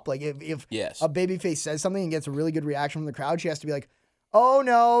pop. Like if a babyface says something and gets a really good reaction from the crowd, she has to be like, "Oh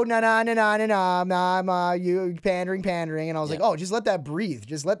no, nah, you pandering," and I was like, "Oh, just let that breathe.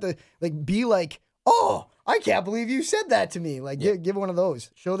 Just let the be like, oh, I can't believe you said that to me." Like, give one of those.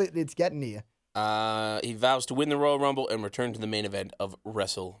 Show that it's getting to you. He vows to win the Royal Rumble and return to the main event of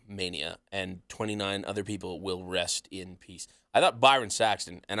WrestleMania, and 29 other people will rest in peace. I thought Byron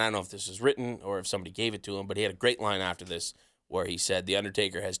Saxton, and I don't know if this was written or if somebody gave it to him, but he had a great line after this where he said, "The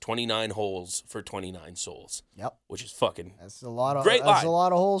Undertaker has 29 holes for 29 souls." Yep. Which is fucking That's a lot of great line. That's a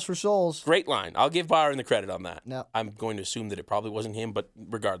lot of holes for souls. Great line. I'll give Byron the credit on that. No. I'm going to assume that it probably wasn't him, but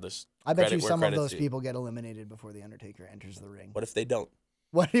regardless. I bet credit you where some of credit's those due. people get eliminated before the Undertaker enters the ring. What if they don't?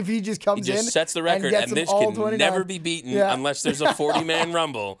 What if he just He comes in just sets the record, gets and them this all can 29? never be beaten unless there's a 40-man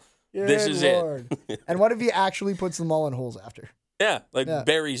Rumble. This Good is Lord. it. And what if he actually puts them all in holes after? Yeah,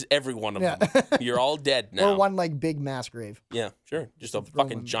 buries every one of them. You're all dead now. Or one like big mass grave. Yeah, sure. Just a Throw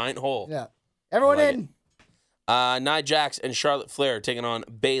fucking them. giant hole. Yeah. Everyone I like in. Nia Jax and Charlotte Flair taking on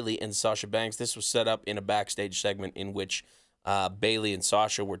Bayley and Sasha Banks. This was set up in a backstage segment in which Bayley and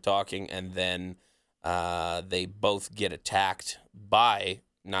Sasha were talking, and then they both get attacked by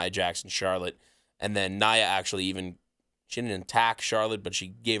Nia Jax and Charlotte. And then Nia actually she didn't attack Charlotte, but she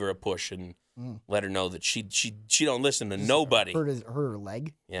gave her a push and let her know that she don't listen to nobody. Hurt her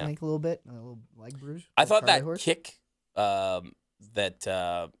leg, Yeah. like a little bit, a little leg bruise. I thought that horse. kick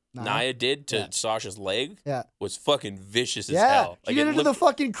that Nia did to Sasha's leg was fucking vicious as hell. She did it to the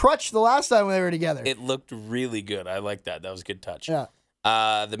fucking crutch the last time they were together. It looked really good. I like that. That was a good touch. Yeah.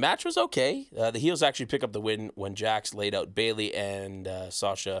 The match was okay. The heels actually pick up the win when Jax laid out Bayley and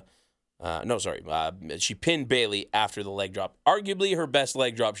Sasha. She pinned Bayley after the leg drop. Arguably her best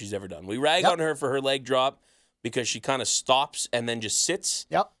leg drop she's ever done. We rag on her for her leg drop because she kind of stops and then just sits.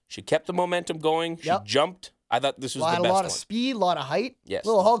 Yep. She kept the momentum going. She jumped. I thought this was the best one. A lot of speed, a lot of height. Yes.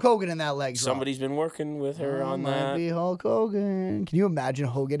 Little Hulk Hogan in that leg drop. Somebody's been working with her on Might that. be Hulk Hogan. Can you imagine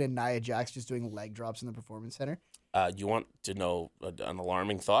Hogan and Nia Jax just doing leg drops in the Performance Center? You want to know an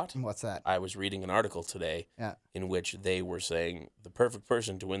alarming thought? What's that? I was reading an article today in which they were saying the perfect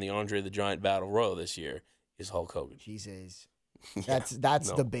person to win the Andre the Giant Battle Royal this year is Hulk Hogan. Jesus. That's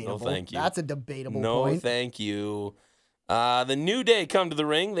debatable. No, thank you. That's a debatable No, point. thank you. The New Day come to the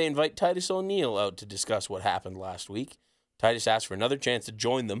ring. They invite Titus O'Neil out to discuss what happened last week. Titus asked for another chance to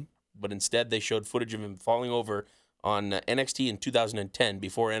join them, but instead they showed footage of him falling over on NXT in 2010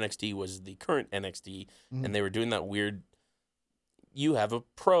 before NXT was the current NXT, and they were doing that weird, you have a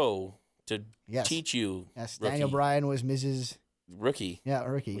pro to teach you. Yes, rookie. Daniel Bryan was Mrs. Rookie. Yeah,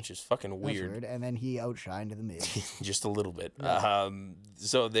 Rookie. Which is fucking weird. And then he outshined the Miz. Just a little bit. Yeah.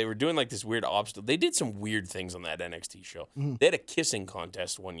 So they were doing like this weird obstacle. They did some weird things on that NXT show. They had a kissing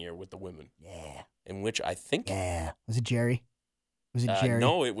contest one year with the women. Yeah. In which I think... Yeah. Was it Jerry? Was it Jerry?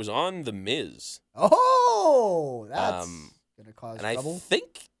 No, it was on The Miz. Oh! That's going to cause trouble. I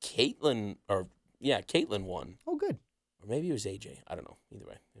think Caitlyn won. Oh, good. Or maybe it was AJ. I don't know. Either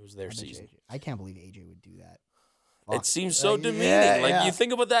way, it was their season. I can't believe AJ would do that. It seems so demeaning. You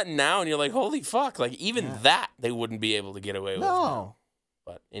think about that now and you're like, holy fuck. Like, even that they wouldn't be able to get away with. No.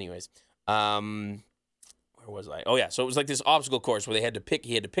 But anyways, where was I? Oh, yeah. So it was like this obstacle course where he had to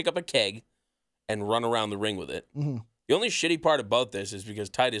pick up a keg and run around the ring with it. Mm-hmm. The only shitty part about this is because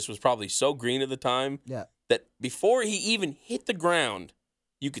Titus was probably so green at the time that before he even hit the ground,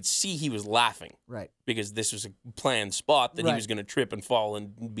 you could see he was laughing. Right. Because this was a planned spot that he was going to trip and fall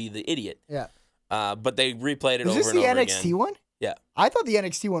and be the idiot. Yeah. But they replayed it over and over again. Is this the NXT one? Yeah. I thought the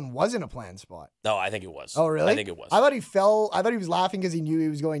NXT one wasn't a planned spot. No, I think it was. Oh, really? I think it was. I thought he fell. I thought he was laughing because he knew he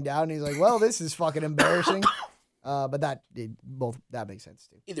was going down. And he's like, well, this is fucking embarrassing. But that makes sense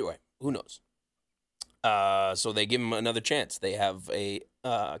too. Either way, who knows? So they give him another chance. They have a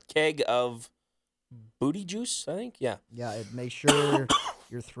keg of booty juice, I think. Yeah. Yeah, it makes sure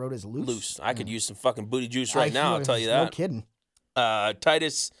your throat is loose. I could use some fucking booty juice right now, I'll tell you that. No kidding.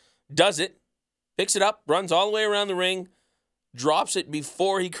 Titus does it, picks it up, runs all the way around the ring, drops it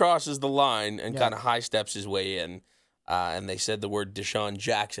before he crosses the line, and kind of high steps his way in. And they said the word Deshaun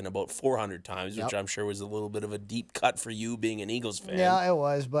Jackson about 400 times, which I'm sure was a little bit of a deep cut for you being an Eagles fan. Yeah, it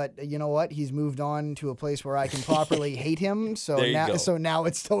was. But you know what? He's moved on to a place where I can properly hate him. So now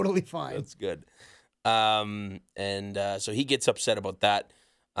it's totally fine. That's good. So he gets upset about that.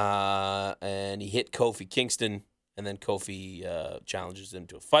 And he hit Kofi Kingston, and then Kofi challenges him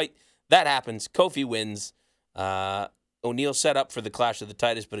to a fight. That happens. Kofi wins. O'Neal set up for the clash of the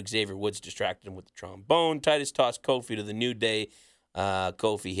Titus, but Xavier Woods distracted him with the trombone. Titus tossed Kofi to the New Day.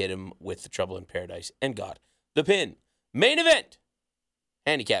 Kofi hit him with the Trouble in Paradise and got the pin. Main event.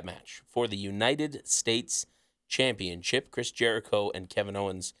 Handicap match for the United States Championship. Chris Jericho and Kevin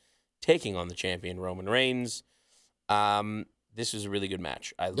Owens taking on the champion Roman Reigns. This was a really good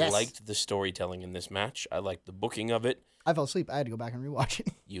match. I liked the storytelling in this match. I liked the booking of it. I fell asleep. I had to go back and rewatch it.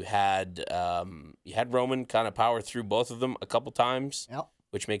 You had Roman kind of power through both of them a couple times,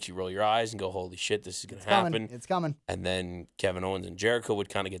 which makes you roll your eyes and go, holy shit, this is going to happen. It's coming. And then Kevin Owens and Jericho would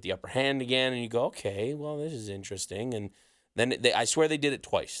kind of get the upper hand again, and you go, okay, well, this is interesting. And then I swear they did it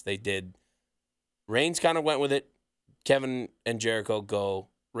twice. They did. Reigns kind of went with it. Kevin and Jericho go.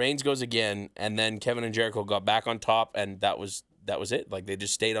 Reigns goes again, and then Kevin and Jericho got back on top, and that was it. Like, they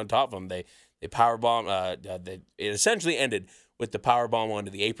just stayed on top of him. They powerbomb. It essentially ended with the powerbomb onto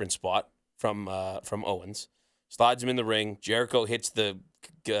the apron spot from Owens. Slides him in the ring. Jericho hits the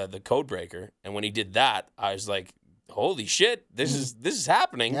code breaker, and when he did that, I was like, "Holy shit! This is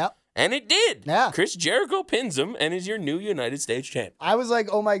happening!" Yep. And it did. Yeah. Chris Jericho pins him and is your new United States champ. I was like,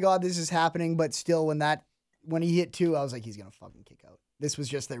 "Oh my god, this is happening!" But still, when he hit 2, I was like, "He's gonna fucking kick out." This was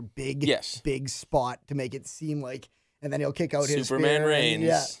just their big spot to make it seem like, and then he'll kick out his Superman spear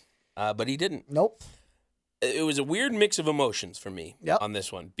Reigns. But he didn't. Nope. It was a weird mix of emotions for me on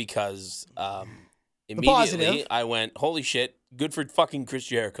this one because immediately positive. I went, holy shit, good for fucking Chris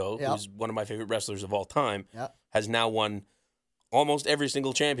Jericho, who's one of my favorite wrestlers of all time, has now won almost every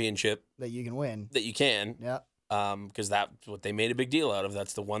single championship that you can win. That you can. Yeah. Because that's what they made a big deal out of.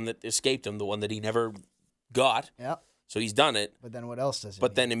 That's the one that escaped him, the one that he never got. Yeah. So he's done it. But then what else does it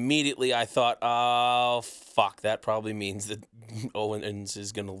But mean? then immediately I thought, oh, fuck, that probably means that Owens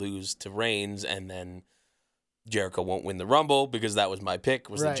is going to lose to Reigns, and then Jericho won't win the Rumble, because that was my pick,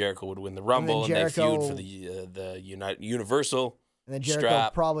 was that Jericho would win the Rumble, and they feud for the Universal and then Jericho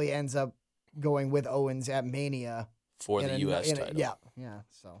strap probably ends up going with Owens at Mania. for the U.S. title. Yeah.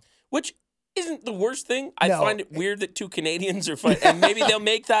 So, which isn't the worst thing. I find it weird that two Canadians are fighting, and maybe they'll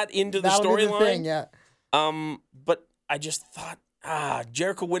make that into the storyline. Yeah. But I just thought,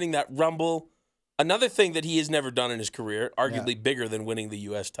 Jericho winning that Rumble, another thing that he has never done in his career, arguably bigger than winning the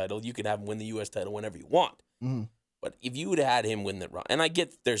U.S. title. You can have him win the U.S. title whenever you want. Mm-hmm. But if you would have had him win that Rumble, and I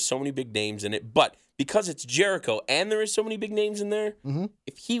get there's so many big names in it, but because it's Jericho and there is so many big names in there,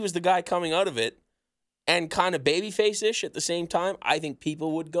 if he was the guy coming out of it and kind of babyface-ish at the same time, I think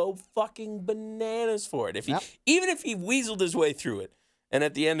people would go fucking bananas for it. Even if he weaseled his way through it, and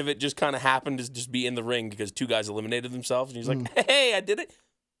at the end of it just kind of happened to just be in the ring because two guys eliminated themselves, and he's like, hey, I did it.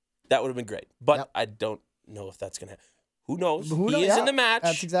 That would have been great. But I don't know if that's going to happen. Who knows? He is in the match.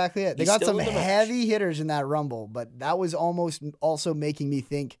 That's exactly it. They got some heavy hitters in that Rumble, but that was almost also making me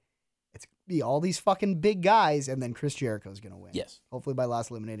think it's going to be all these fucking big guys, and then Chris Jericho's going to win. Yes. Hopefully by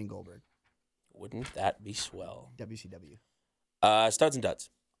last eliminating Goldberg. Wouldn't that be swell? WCW. Studs and duds.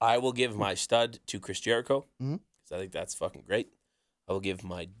 I will give my stud to Chris Jericho, because I think that's fucking great. I will give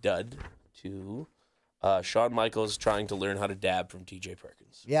my dud to Shawn Michaels trying to learn how to dab from TJ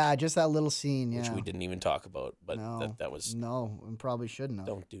Perkins. Yeah, just that little scene, which we didn't even talk about, but that was... No, we probably shouldn't have.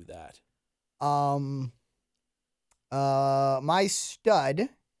 Don't do that. My stud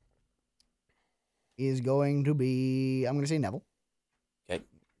is going to be... I'm going to say Neville. Okay,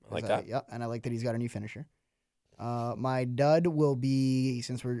 I like that. Yeah, and I like that he's got a new finisher. My dud will be,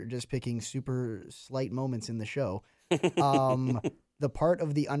 since we're just picking super slight moments in the show, the part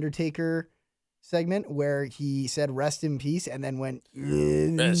of the Undertaker segment where he said "rest in peace" and then went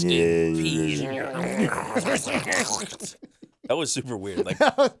 "rest in peace." That was super weird. Like,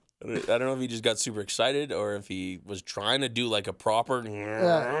 I don't know if he just got super excited or if he was trying to do like a proper.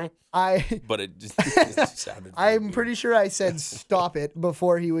 But it just sounded. I'm pretty sure I said "stop it"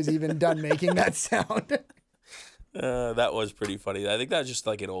 before he was even done making that sound. That was pretty funny. I think that's just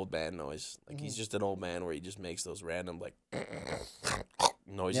like an old man noise. Like he's just an old man where he just makes those random like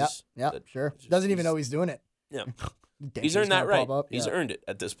noises. Yeah, sure. Doesn't even know he's doing it. Yeah. He's earned that right. He's earned it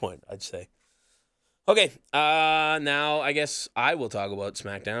at this point, I'd say. Okay, now I guess I will talk about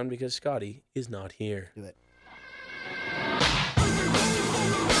SmackDown because Scotty is not here. Do it.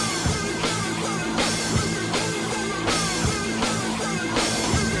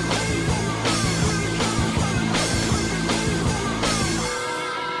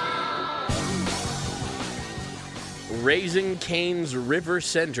 Raising Cane's River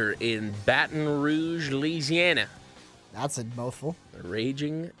Center in Baton Rouge, Louisiana. That's a mouthful.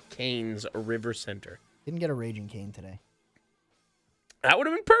 Raging Cane's River Center. Didn't get a Raging Cane today. That would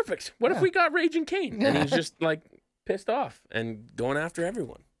have been perfect. What if we got Raging Cane and he's just like pissed off and going after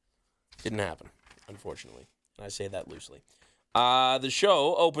everyone? Didn't happen, unfortunately. I say that loosely. The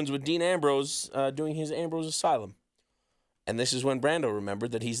show opens with Dean Ambrose doing his Ambrose Asylum. And this is when Brando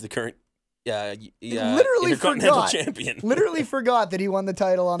remembered that he's the current literally Intercontinental Champion. Literally forgot that he won the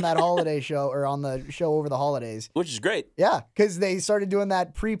title on that holiday show or on the show over the holidays. Which is great. Yeah, because they started doing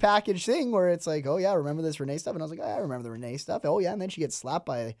that pre-packaged thing where it's like, oh yeah, remember this Renee stuff? And I was like, oh, yeah, I remember the Renee stuff. Oh yeah, and then she gets slapped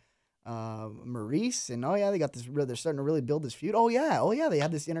by Maurice, and oh yeah, they got this. They're starting to really build this feud. Oh yeah, they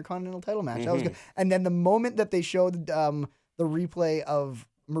had this Intercontinental title match. That was good. And then the moment that they showed the replay of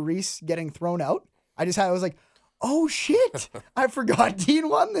Maurice getting thrown out, I was like, oh shit! I forgot Dean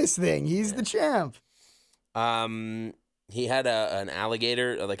won this thing. He's the champ. He had an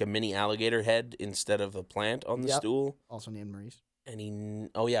alligator, like a mini alligator head instead of a plant on the stool. Also named Maurice. And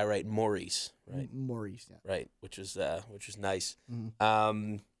Maurice, right? Maurice, yeah. Right, which was nice.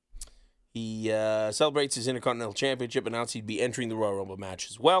 Mm-hmm. He celebrates his Intercontinental Championship, announced he'd be entering the Royal Rumble match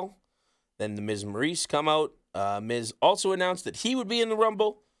as well. Then the Miz and Maurice come out. Miz also announced that he would be in the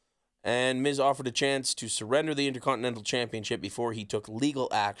Rumble. And Miz offered a chance to surrender the Intercontinental Championship before he took legal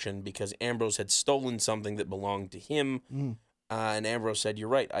action because Ambrose had stolen something that belonged to him. And Ambrose said, "You're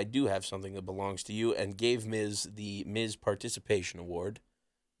right, I do have something that belongs to you," and gave Miz the Miz Participation Award,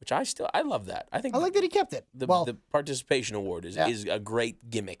 which I love that. I like that he kept it. The Participation Award is a great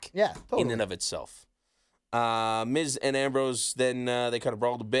gimmick in and of itself. Miz and Ambrose, then they kind of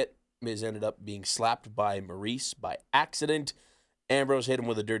brawled a bit. Miz ended up being slapped by Maurice by accident. Ambrose hit him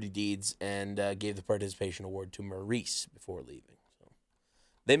with the dirty deeds and gave the participation award to Maurice before leaving. So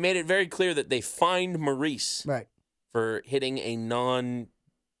they made it very clear that they fined Maurice for hitting a non-active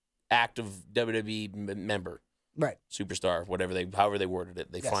WWE member, superstar, however they worded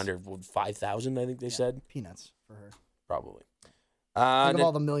it. They fined her $5,000, I think they said. Peanuts for her, probably. Think of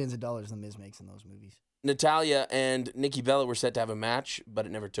all the millions of dollars the Miz makes in those movies. Natalya and Nikki Bella were set to have a match, but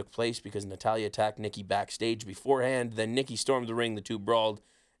it never took place because Natalya attacked Nikki backstage beforehand. Then Nikki stormed the ring, the two brawled,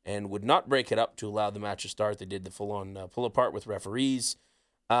 and would not break it up to allow the match to start. They did the full-on pull-apart with referees,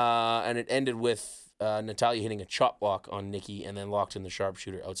 and it ended with Natalya hitting a chop block on Nikki and then locked in the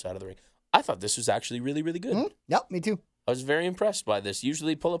sharpshooter outside of the ring. I thought this was actually really, really good. Mm-hmm. Yep, me too. I was very impressed by this.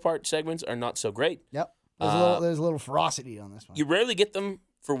 Usually pull-apart segments are not so great. Yep, there's a little ferocity on this one. You rarely get them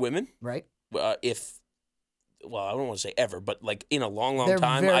for women. Right. Well, I don't want to say ever, but like in a long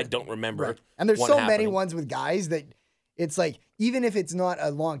time, I don't remember. Right. And there's so many ones with guys that it's like, even if it's not a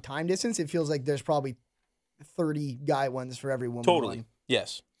long time distance, it feels like there's probably 30 guy ones for every woman. Totally. One.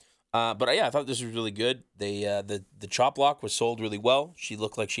 Yes. But I thought this was really good. They the chop block was sold really well. She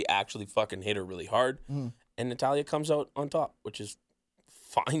looked like she actually fucking hit her really hard. And Natalya comes out on top, which is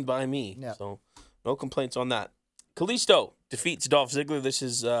fine by me. Yeah. So no complaints on that. Kalisto defeats Dolph Ziggler. This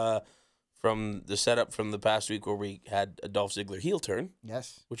is from the setup from the past week where we had a Dolph Ziggler heel turn.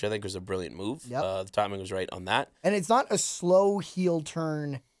 Yes. Which I think was a brilliant move. Yep. The timing was right on that. And it's not a slow heel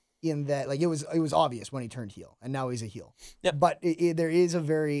turn in that, like, it was obvious when he turned heel, and now he's a heel. Yep. But there is a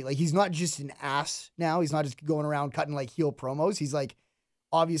very, like, he's not just an ass now. He's not just going around cutting, like, heel promos. He's, like,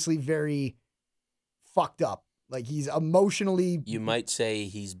 obviously very fucked up. Like, he's emotionally... You might say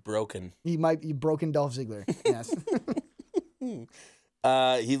he's broken. He might be broken Dolph Ziggler. Yes.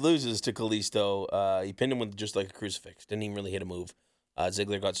 He loses to Kalisto. He pinned him with just like a crucifix. Didn't even really hit a move.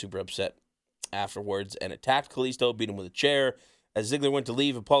 Ziggler got super upset afterwards and attacked Kalisto, beat him with a chair. As Ziggler went to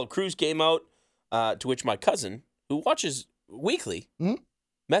leave, Apollo Crews came out, to which my cousin, who watches weekly,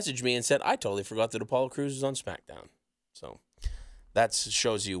 messaged me and said, "I totally forgot that Apollo Crews is on SmackDown." So that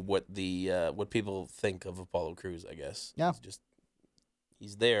shows you what what people think of Apollo Crews, I guess. Yeah.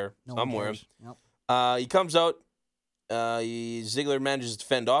 He's there somewhere. Yep. He comes out. Ziggler manages to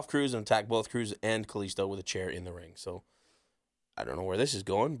fend off Crews and attack both Crews and Kalisto with a chair in the ring. So I don't know where this is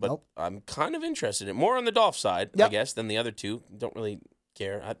going, but I'm kind of interested in more on the Dolph side, I guess, than the other two. Don't really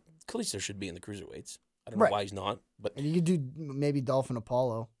care. Kalisto should be in the cruiserweights. I don't know Right. why he's not, but And you could do maybe Dolphin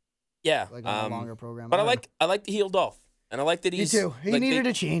Apollo, yeah. like on a longer program. But I don't know. like the heel Dolph, and I like that Me he's too. He like, needed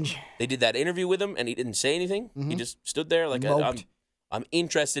a change. They did that interview with him, and he didn't say anything. He just stood there like Moped. I'm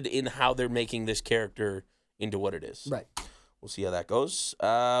interested in how they're making this character into what it is. Right. We'll see how that goes. We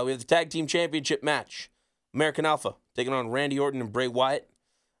have the tag team championship match. American Alpha taking on Randy Orton and Bray Wyatt.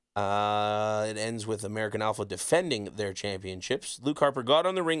 It ends with American Alpha defending their championships. Luke Harper got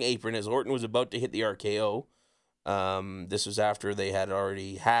on the ring apron as Orton was about to hit the RKO. This was after they had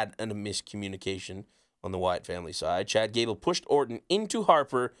already had a miscommunication on the Wyatt family side. Chad Gable pushed Orton into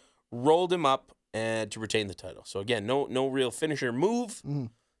Harper, rolled him up, and to retain the title. So again, no real finisher move,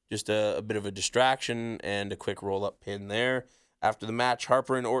 just a bit of a distraction and a quick roll-up pin there. After the match,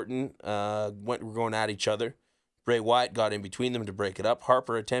 Harper and Orton were going at each other. Bray Wyatt got in between them to break it up.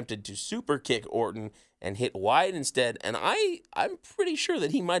 Harper attempted to super kick Orton and hit Wyatt instead, and I'm pretty sure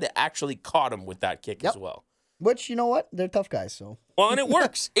that he might have actually caught him with that kick as well. Which, you know what? They're tough guys, so. Well, and it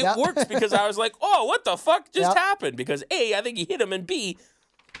works. It Yeah. works because I was like, oh, what the fuck just Yeah. happened? Because A, I think he hit him, and B,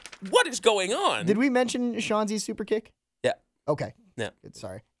 what is going on? Did we mention Shanzi's super kick? Yeah. Okay. Yeah. Good,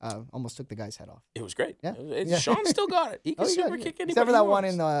 sorry. Almost took the guy's head off. It was great. Yeah. Yeah. Sean still got it. He can he super got it. kick anybody Except for that he one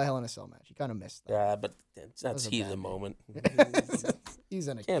wants. in the Hell in a Cell match. He kind of missed that. Yeah, but that's was a heat of bad the day. moment. He's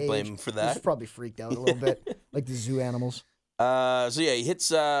in a Can't cage. blame him for He's that. probably freaked out a little bit, like the zoo animals. So yeah, he hits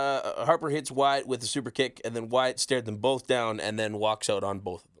Harper hits Wyatt with a super kick, and then Wyatt stared them both down, and then walks out on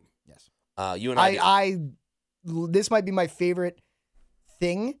both of them. Yes. You and I did. This might be my favorite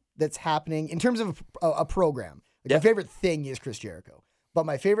thing that's happening in terms of a program. Like, Yeah. My favorite thing is Chris Jericho, but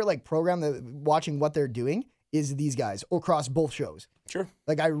my favorite program that watching what they're doing is these guys across both shows. Sure.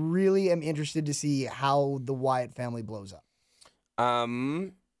 Like, I really am interested to see how the Wyatt family blows up.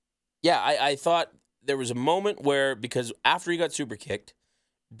 Yeah, I thought there was a moment where, because after he got super kicked,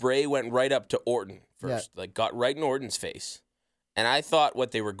 Bray went right up to Orton first, got right in Orton's face. And I thought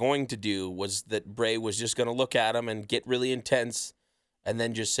what they were going to do was that Bray was just going to look at him and get really intense and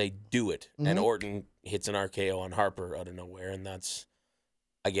then just say, do it. And Orton hits an RKO on Harper out of nowhere. And that's,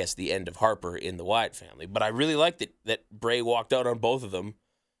 I guess, the end of Harper in the Wyatt family. But I really liked it that Bray walked out on both of them.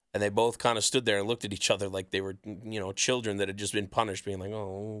 And they both kind of stood there and looked at each other like they were, children that had just been punished, being like,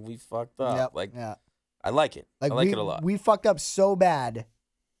 oh, we fucked up. Yeah. I like it. I like it a lot. We fucked up so bad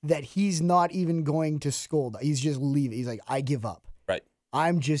that he's not even going to scold. He's just leaving. He's like, I give up. Right.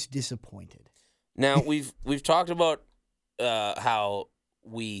 I'm just disappointed. Now, we've talked about how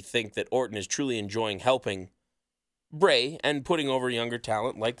we think that Orton is truly enjoying helping Bray and putting over younger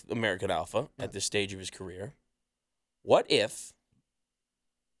talent like American Alpha at this stage of his career. What if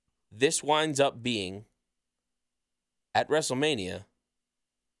this winds up being, at WrestleMania,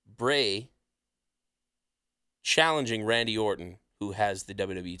 Bray challenging Randy Orton, who has the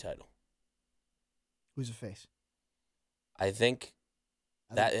WWE title? Who's a face? I think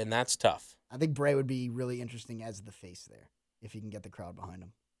that's tough. I think Bray would be really interesting as the face there if he can get the crowd behind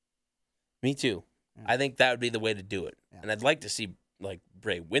him. Me too. Yeah. I think that would be the way to do it. Yeah. And I'd like to see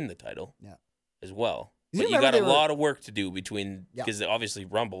Bray win the title as well. You But you remember got a they were- lot of work to do between, Yeah. because obviously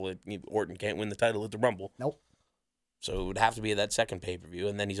Rumble, Orton can't win the title at the Rumble. Nope. So it would have to be at that second pay-per-view,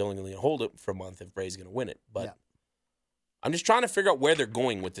 and then he's only going to hold it for a month if Bray's going to win it. But Yeah. I'm just trying to figure out where they're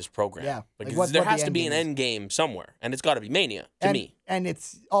going with this program. Yeah. Because What there the has to end be game an is. end game somewhere, and it's got to be Mania to me. And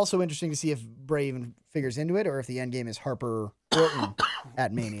it's also interesting to see if Bray even figures into it or if the end game is Harper Orton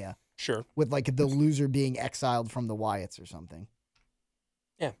at Mania, Sure. with the loser being exiled from the Wyatts or something.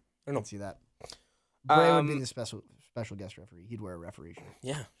 Yeah. I don't know. Let's see that. Bray would be the special guest referee. He'd wear a referee shirt.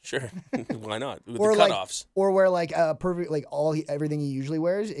 Yeah, sure. Why not? With Or the cutoffs. or wear a perfect everything he usually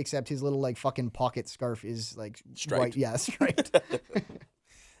wears except his little fucking pocket scarf is Striped. white. Yeah, striped.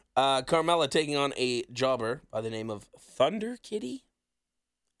 Carmella taking on a jobber by the name of Thunder Kitty,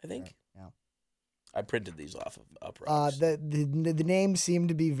 I think. Yeah. I printed these off of Uprights. The name seemed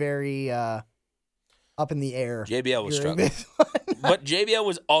to be very up in the air. JBL was during struggling. this one. But JBL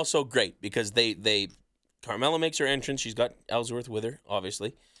was also great because Carmella makes her entrance. She's got Ellsworth with her,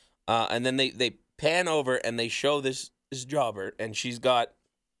 obviously. And then they pan over and they show this jobber, and she's got,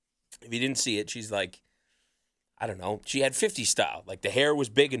 if you didn't see it, she's like, I don't know, she had 50 style. The hair was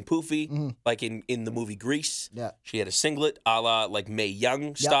big and poofy, like in the movie Grease. Yeah. She had a singlet a la Mae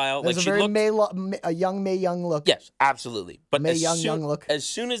Young style. There's a she very looked, a young Mae Young look. yes, absolutely. But Mae as Young look. as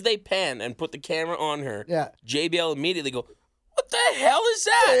soon as they pan and put the camera on her, Yeah. JBL immediately go, what the hell is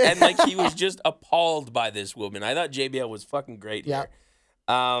that? And he was just appalled by this woman. I thought JBL was fucking great here.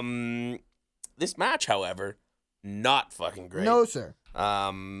 This match, however, not fucking great. No, sir.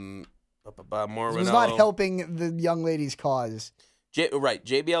 More It was not helping the young lady's cause. Right.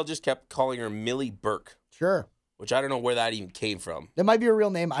 JBL just kept calling her Millie Burke Sure. which I don't know where that even came from. That might be a real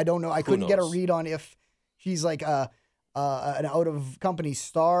name. I don't know. I couldn't get a knows? read on if she's like an out-of-company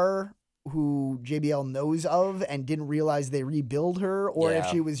star who JBL knows of and didn't realize they rebuild her, or if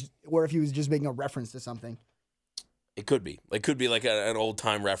he was just making a reference to something. It could be. It could be like an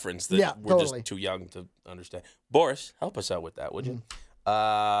old-time reference that Yeah, we're totally. just too young to understand. Boris, help us out with that, would you?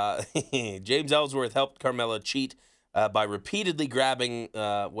 James Ellsworth helped Carmella cheat by repeatedly grabbing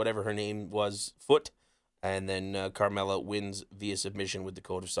whatever her name was, foot, and then Carmella wins via submission with the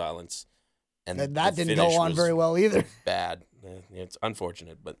Code of Silence. And that didn't go on very well either. Bad. It's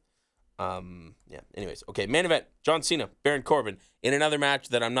unfortunate, but yeah. Anyways, okay, main event, John Cena, Baron Corbin, in another match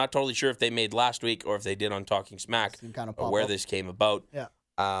that I'm not totally sure if they made last week or if they did on Talking Smack, or where this came about. Yeah.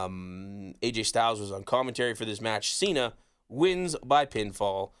 AJ Styles was on commentary for this match. Cena wins by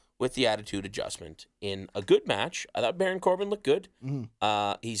pinfall with the attitude adjustment in a good match. I thought Baron Corbin looked good.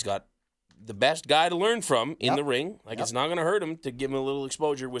 He's got the best guy to learn from in the ring. It's not going to hurt him to give him a little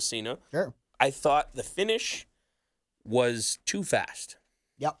exposure with Cena. Sure. I thought the finish was too fast.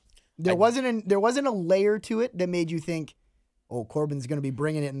 Yep. There wasn't a layer to it that made you think, oh, Corbin's going to be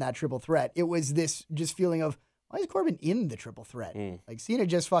bringing it in that triple threat. It was this just feeling of, why is Corbin in the triple threat? Like Cena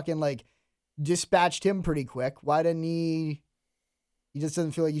just fucking like dispatched him pretty quick. Why didn't he? He just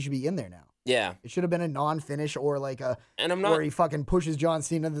doesn't feel like he should be in there now. Yeah. It should have been a non-finish or like where he fucking pushes John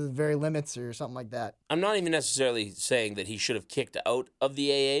Cena to the very limits or something like that. I'm not even necessarily saying that he should have kicked out of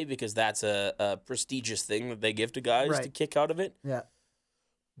the AA because that's a prestigious thing that they give to guys to kick out of it. Yeah.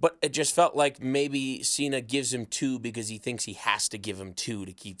 But it just felt like maybe Cena gives him 2 because he thinks he has to give him 2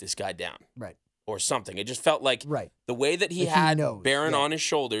 to keep this guy down. Right. Or something. It just felt like the way that he Like had knows, Baron on his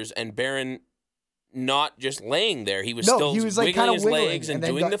shoulders and Baron not just laying there. He was still he was like wiggling his wiggling legs and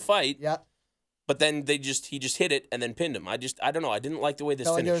doing the fight. Yeah. But then he just hit it and then pinned him. I don't know. I didn't like the way this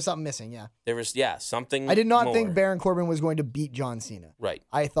Felt like finished. there was something missing, yeah. There was something. I did not more. think Baron Corbin was going to beat John Cena. Right.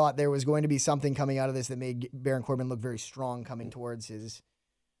 I thought there was going to be something coming out of this that made Baron Corbin look very strong coming towards his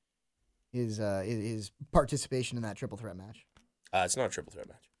participation in that triple threat match. It's not a triple threat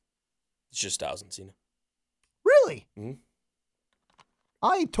match. It's just Styles and Cena. Really? Mm-hmm.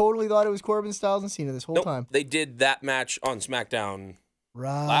 I totally thought it was Corbin, Styles, and Cena this whole time. They did that match on SmackDown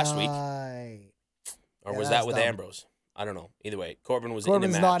last week. Or was that with dumb. Ambrose? I don't know. Either way, Corbin's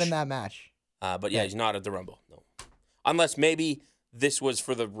Corbin's in the match. not in that match. But yeah, he's not at the Rumble. No. Unless maybe this was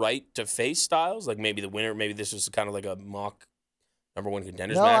for the right to face Styles. Like maybe the winner, maybe this was kind of like a mock number 1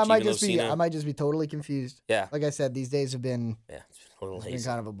 contenders match. I might just be totally confused. Yeah. Like I said, these days have been, it's been a little been hazy.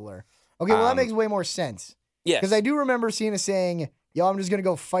 kind of a blur. Okay, well, that makes way more sense. Yeah. Because I do remember Cena saying, yo, I'm just going to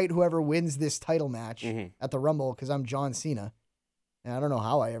go fight whoever wins this title match at the Rumble because I'm John Cena. And I don't know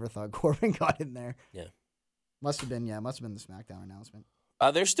how I ever thought Corbin got in there. Yeah. Must have been the SmackDown announcement.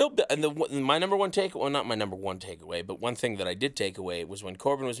 There's still, and my number one take, well, not my number one takeaway, but one thing that I did take away was when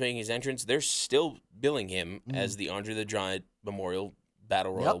Corbin was making his entrance, they're still billing him as the Andre the Giant Memorial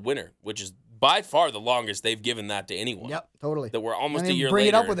Battle Royal winner, which is by far the longest they've given that to anyone. Yep, totally. That we're almost a year bring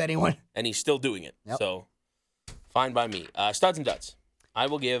later. it up with anyone. And he's still doing it. Yep. So, fine by me. Studs and duds. I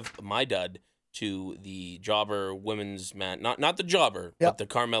will give my dud to the Jobber women's match. Not the Jobber, but the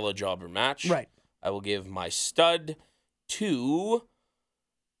Carmella Jobber match. Right. I will give my stud to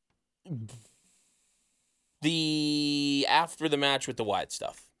the after the match with the Wyatt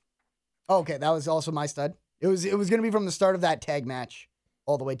stuff. Okay, that was also my stud. It was going to be from the start of that tag match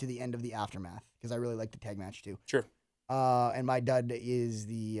all the way to the end of the aftermath because I really like the tag match too. Sure. And my dud is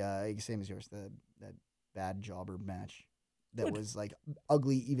the same as yours, that bad jobber match that was like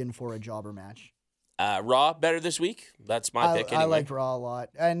ugly even for a jobber match. Raw better this week. That's my pick. Anyway. I liked Raw a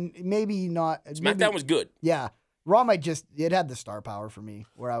lot, and maybe not. SmackDown was good. Yeah, Raw it had the star power for me,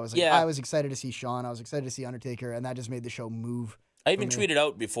 where I was like, I was excited to see Shawn, I was excited to see Undertaker, and that just made the show move. I even tweeted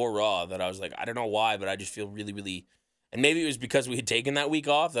out before Raw that I was like, I don't know why, but I just feel really, really, and maybe it was because we had taken that week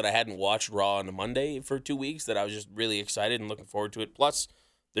off that I hadn't watched Raw on a Monday for 2 weeks that I was just really excited and looking forward to it. Plus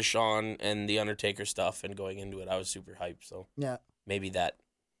the Shawn and the Undertaker stuff and going into it, I was super hyped. So yeah, maybe that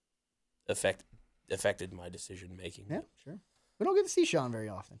affected my decision making. Yeah, sure. We don't get to see Shawn very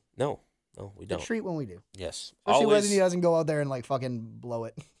often. No, we don't. A treat when we do. Yes, especially when he doesn't go out there and like fucking blow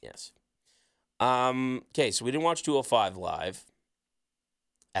it. Yes. Okay, so we didn't watch 205 live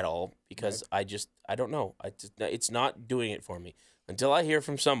at all because I don't know. It's not doing it for me until I hear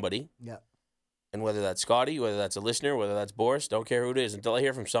from somebody. Yeah. And whether that's Scotty, whether that's a listener, whether that's Boris, don't care who it is, until I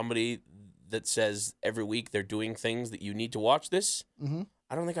hear from somebody that says every week they're doing things that you need to watch this,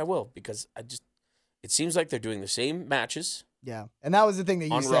 I don't think I will because it seems like they're doing the same matches. Yeah, and that was the thing that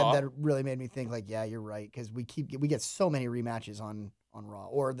you said Raw. that really made me think like, yeah, you're right, because we get so many rematches on on Raw,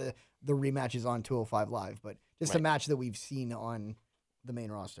 or the rematches on 205 Live, but just a match that we've seen on the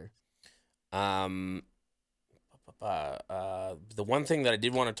main roster. The one thing that I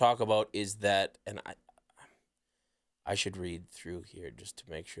did want to talk about is that, and I should read through here just to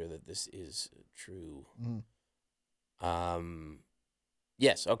make sure that this is true.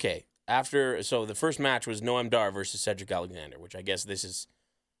 Yes, okay. So the first match was Noam Dar versus Cedric Alexander, which I guess this is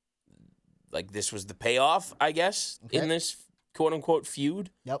this was the payoff, I guess, in this quote unquote feud.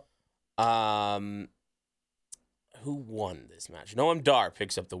 Yep. Who won this match? Noam Dar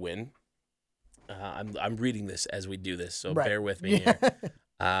picks up the win. I'm reading this as we do this, so bear with me here.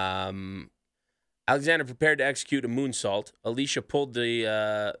 Alexander prepared to execute a moonsault. Alicia pulled the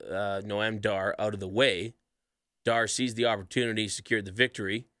Noam Dar out of the way. Dar seized the opportunity, secured the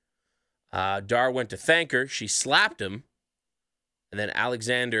victory. Dar went to thank her. She slapped him. And then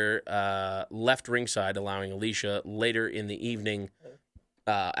Alexander left ringside, allowing Alicia. Later in the evening,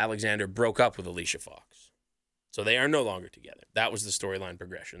 Alexander broke up with Alicia Fox. So they are no longer together. That was the storyline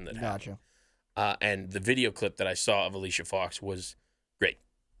progression that happened. And the video clip that I saw of Alicia Fox was great.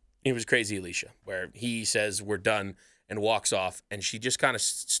 It was Crazy Alicia, where he says, "We're done," and walks off. And she just kind of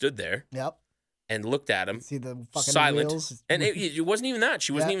stood there. Yep. And looked at him, see the fucking silent. wheels? And it wasn't even that.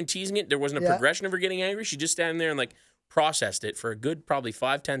 She wasn't even teasing it. There wasn't a progression of her getting angry. She just standing there and processed it for a good probably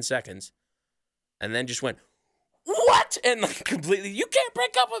 5-10 seconds. And then just went, "What?" And completely, "You can't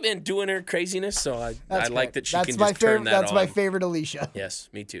break up with me," and doing her craziness. So I like that she can just turn that on. That's my favorite Alicia. Yes,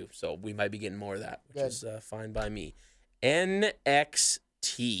 me too. So we might be getting more of that, which is fine by me.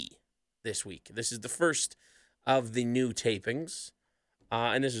 NXT this week. This is the first of the new tapings.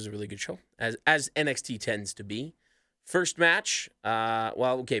 And this is a really good show, as NXT tends to be. First match,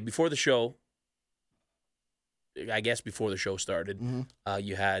 before the show, I guess before the show started,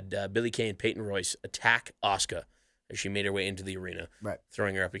 you had Billie Kay and Peyton Royce attack Asuka as she made her way into the arena,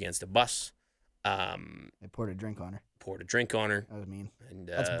 throwing her up against a bus. They poured a drink on her. That was mean. And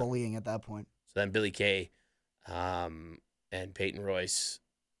that's bullying at that point. So then Billie Kay and Peyton Royce,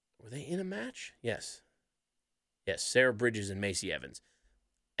 were they in a match? Yes. Yes, Sarah Bridges and Macy Evans.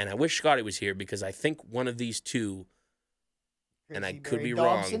 And I wish Scotty was here because I think one of these two, and I could be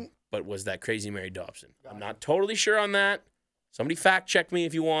wrong, but was that Crazy Mary Dobson. I'm not totally sure on that. Somebody fact check me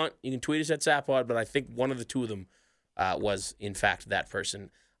if you want. You can tweet us at Sapod, but I think one of the two of them was, in fact, that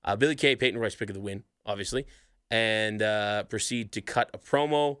person. Billie Kay, Peyton Royce pick of the win, obviously, and proceed to cut a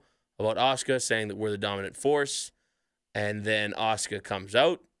promo about Asuka, saying that we're the dominant force. And then Asuka comes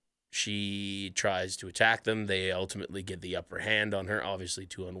out. She tries to attack them. They ultimately get the upper hand on her, obviously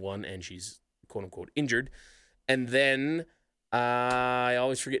 2-on-1, and she's quote-unquote injured. And then I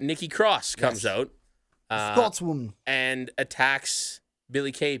always forget, Nikki Cross comes out Scotswoman, and attacks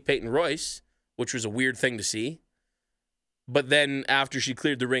Billie Kay, Peyton Royce, which was a weird thing to see. But then after she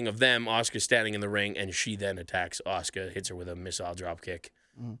cleared the ring of them, Asuka's standing in the ring, and she then attacks Asuka, hits her with a missile dropkick,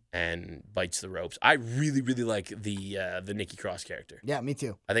 and bites the ropes. I really, really like the Nikki Cross character. Yeah, me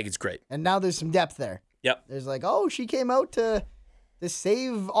too. I think it's great. And now there's some depth there. Yep. There's she came out to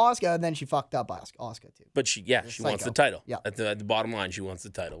save Asuka, and then she fucked up Asuka too. But she wants the title. Yeah. At the bottom line, she wants the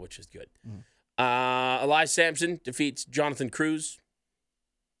title, which is good. Elias Sampson defeats Jonathan Cruz.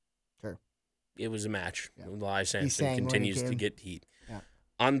 Sure. It was a match. Yeah. Elias Sampson continues to get heat. Yeah.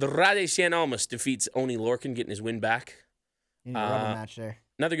 Andrade Cien Almas defeats Oney Lorcan, getting his win back. You need a rubber match there.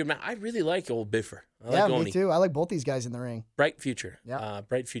 Another good match. I really like old Biffer. Me too. I like both these guys in the ring. Bright future. Yeah.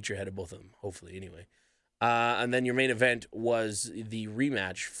 Bright future ahead of both of them, hopefully, anyway. And then your main event was the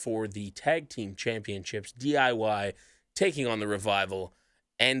rematch for the Tag Team Championships, DIY taking on the Revival,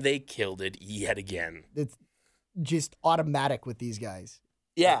 and they killed it yet again. It's just automatic with these guys.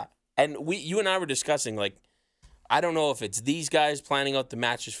 Yeah. And you and I were discussing, I don't know if it's these guys planning out the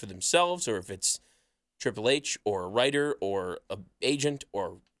matches for themselves or if it's Triple H or a writer or an agent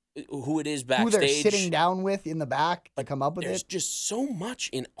or who it is backstage. Who they're sitting down with in the back to come up with There's it. There's just so much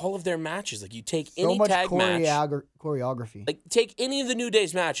in all of their matches. You take any tag match. Choreography. Take any of the New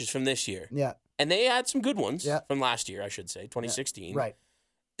Day's matches from this year. Yeah. And they had some good ones from last year, I should say, 2016. Yeah. Right.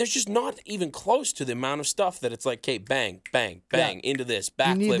 There's just not even close to the amount of stuff that it's okay, bang, bang, bang, into this,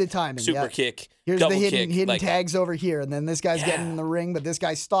 backflip, you need the timing, super kick, here's double the kick. hidden tags over here, and then this guy's getting in the ring, but this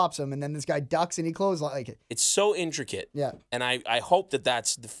guy stops him, and then this guy ducks and he closes it. It's so intricate. Yeah. And I hope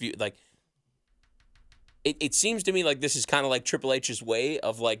that's the it seems to me like this is kind of like Triple H's way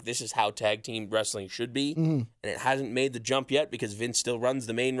of this is how tag team wrestling should be. And it hasn't made the jump yet because Vince still runs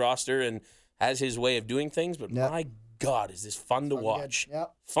the main roster and has his way of doing things, but my God, is this fun to watch.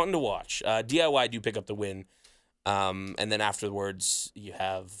 Yep. Fun to watch. DIY do pick up the win. And then afterwards, you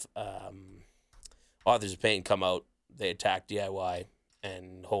have Authors of Pain come out. They attack DIY.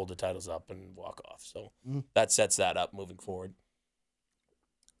 and hold the titles up and walk off. So that sets that up moving forward.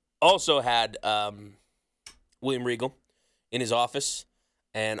 Also had William Regal in his office,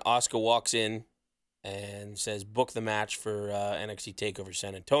 and Asuka walks in and says, book the match for NXT TakeOver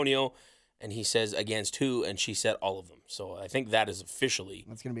San Antonio. And he says, against who? And she said all of them. So I think that is officially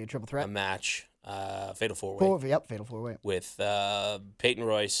That's going to be a triple threat. a match, Fatal 4-Way. Yep, Fatal 4-Way. With Peyton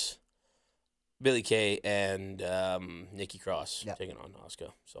Royce, Billie Kay, and Nikki Cross taking on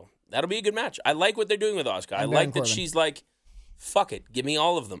Asuka. So that'll be a good match. I like what they're doing with Asuka. I like that she's like, fuck it, give me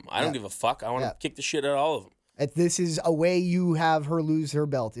all of them. I don't give a fuck. I want to kick the shit out of all of them. This is a way you have her lose her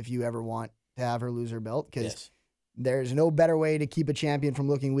belt if you ever want to have her lose her belt, because there's no better way to keep a champion from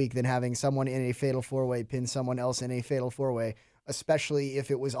looking weak than having someone in a Fatal 4-Way pin someone else in a Fatal 4-Way, especially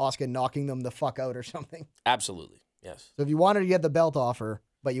if it was Asuka knocking them the fuck out or something. Absolutely, yes. So if you wanted to get the belt off her,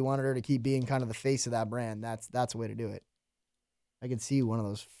 but you wanted her to keep being kind of the face of that brand, that's a way to do it. I could see one of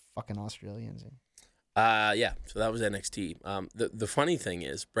those fucking Australians. Yeah, so that was NXT. The funny thing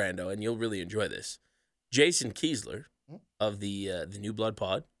is, Brando, and you'll really enjoy this, Jason Kiesler of the New Blood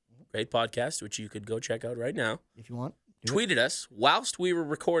Pod, great podcast, which you could go check out right now, if you want, tweeted us whilst we were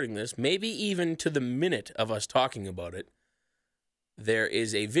recording this, maybe even to the minute of us talking about it. There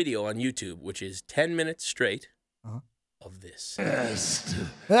is a video on YouTube, which is 10 minutes straight of this. Rest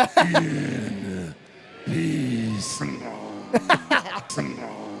in peace.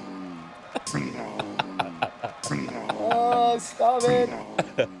 Oh, stop it.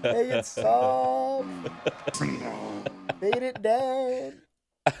 Make it stop. Fade it down.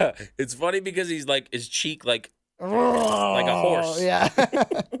 It's funny because he's like, his cheek like a horse. Yeah.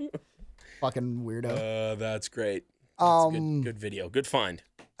 Fucking weirdo. That's great. That's good video. Good find.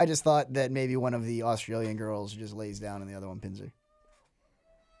 I just thought that maybe one of the Australian girls just lays down and the other one pins her.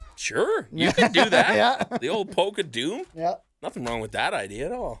 Sure. You can do that. Yeah. The old poke of doom. Yeah. Nothing wrong with that idea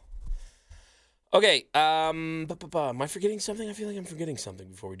at all. Okay. Am I forgetting something? I feel like I'm forgetting something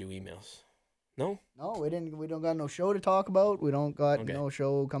before we do emails. No? No, we didn't. We don't got no show to talk about. We don't got no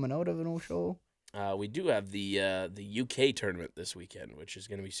show coming out of no show. We do have the UK tournament this weekend, which is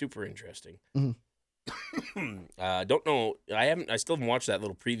going to be super interesting. Don't know. I still haven't watched that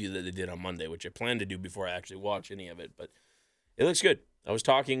little preview that they did on Monday, which I plan to do before I actually watch any of it. But it looks good. I was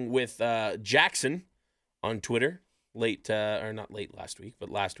talking with Jackson on Twitter not late last week, but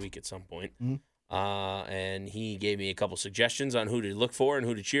last week at some point. And he gave me a couple suggestions on who to look for and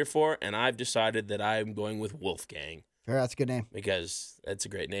who to cheer for, and I've decided that I'm going with Wolfgang. Sure, that's a good name. Because that's a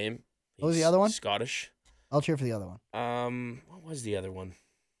great name. What was the other one? Scottish. I'll cheer for the other one. What was the other one?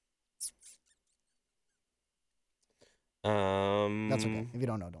 That's okay. If you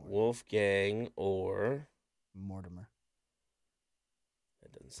don't know, don't worry. Wolfgang or Mortimer.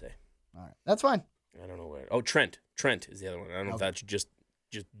 That doesn't say. All right, that's fine. I don't know where. Oh, Trent. Trent is the other one. I don't know if that's just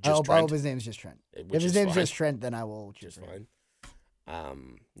I hope Trent. his name's just Trent. If his name's just Trent, then I will choose fine.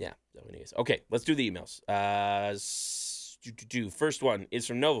 Yeah. Okay, let's do the emails. First one is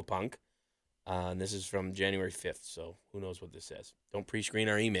from Novapunk. And this is from January 5th, so who knows what this says. Don't pre-screen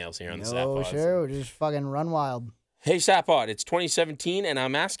our emails here on the Sapod. Oh, sure. Just fucking run wild. Hey, Sapod, it's 2017, and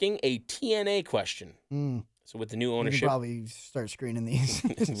I'm asking a TNA question. So with the new ownership... You can probably start screening these.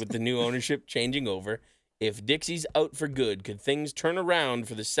 With the new ownership changing over, if Dixie's out for good, could things turn around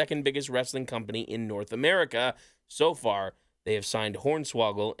for the second biggest wrestling company in North America? So far, they have signed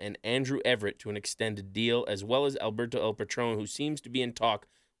Hornswoggle and Andrew Everett to an extended deal, as well as Alberto El Patron, who seems to be in talk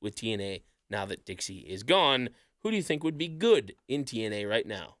with TNA now that Dixie is gone. Who do you think would be good in TNA right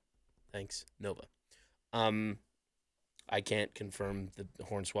now? Thanks, Nova. I can't confirm the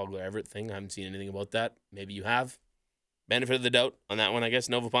Hornswoggle Everett thing. I haven't seen anything about that. Maybe you have. Benefit of the doubt on that one, I guess.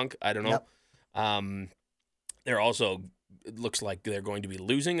 Novapunk, I don't know. Yep. They're also, it looks like they're going to be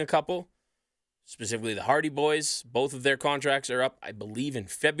losing a couple, specifically the Hardy Boys. Both of their contracts are up, I believe, in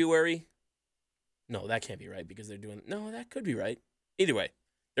February. No, that can't be right because they're doing, no, that could be right. Either way,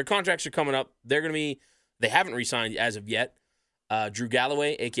 their contracts are coming up. They're going to be, they haven't re-signed as of yet. Drew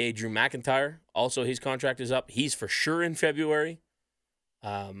Galloway, a.k.a. Drew McIntyre, also his contract is up. He's for sure in February.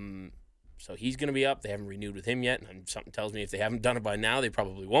 So he's going to be up. They haven't renewed with him yet. And something tells me if they haven't done it by now, they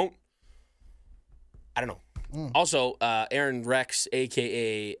probably won't. I don't know. Also, Aaron Rex,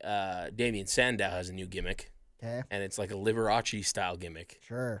 a.k.a. Damian Sandow, has a new gimmick. Okay. And it's like a Liberace-style gimmick.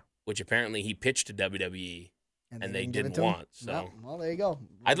 Sure. Which apparently he pitched to WWE. And they didn't want. So, no. Well, there you go.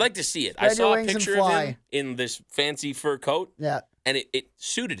 I'd like to see it. I saw a picture of him in this fancy fur coat. Yeah. And it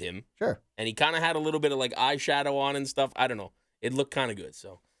suited him. Sure. And he kind of had a little bit of like eyeshadow on and stuff. I don't know. It looked kind of good.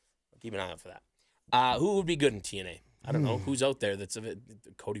 So I'll keep an eye out for that. Who would be good in TNA? I don't know. Who's out there that's of it?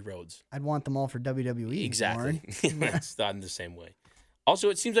 Cody Rhodes. I'd want them all for WWE. Exactly. It's not in the same way. Also,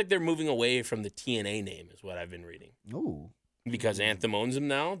 it seems like they're moving away from the TNA name, is what I've been reading. Ooh. Because Anthem owns them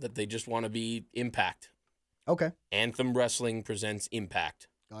now, that they just want to be Impact. Okay. Anthem Wrestling presents Impact.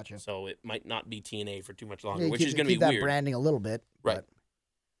 Gotcha. So it might not be TNA for too much longer, Yeah, which is going to be that weird. branding a little bit. Right.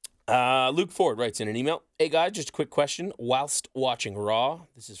 But Luke Ford writes in an email. Hey, guys, just a quick question. Whilst watching Raw,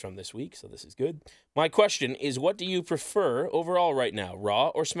 this is from this week, so this is good. My question is, what do you prefer overall right now, Raw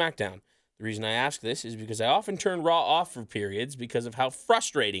or SmackDown? The reason I ask this is because I often turn Raw off for periods because of how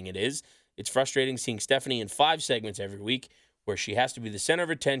frustrating it is. It's frustrating seeing Stephanie in 5 segments every week where she has to be the center of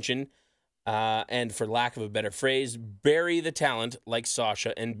attention and, for lack of a better phrase, bury the talent like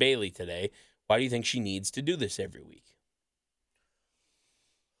Sasha and Bayley today. Why do you think she needs to do this every week?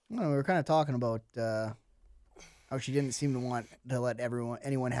 Well, we were kind of talking about how she didn't seem to want to let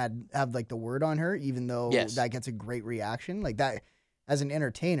anyone have like the word on her, even though that gets a great reaction. Like that, as an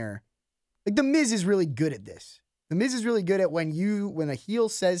entertainer, like The Miz is really good at this. The Miz is really good at when a heel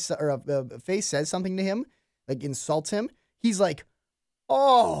says or a face says something to him, like insults him, he's like,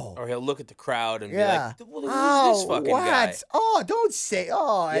 oh. Or he'll look at the crowd and be like, well, who's this fucking guy? Oh, don't say,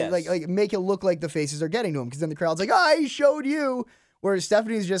 and like make it look like the faces are getting to him, because then the crowd's like, I showed you. Whereas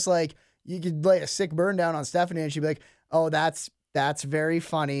Stephanie's just like, you could lay a sick burn down on Stephanie and she'd be like, oh, that's very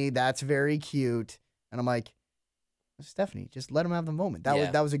funny. That's very cute. And I'm like, Stephanie, just let him have the moment.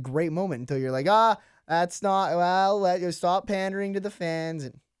 That was a great moment until you're like, that's not, well, let you stop pandering to the fans.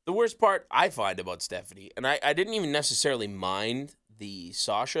 And the worst part I find about Stephanie, and I didn't even necessarily mind the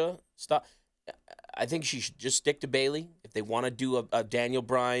Sasha stuff. I think she should just stick to Bayley. If they want to do a Daniel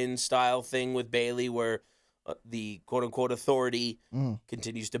Bryan style thing with Bayley where the quote-unquote authority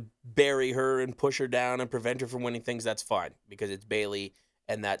continues to bury her and push her down and prevent her from winning things, that's fine, because it's Bayley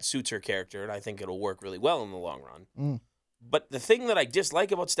and that suits her character, and I think it'll work really well in the long run. But the thing that I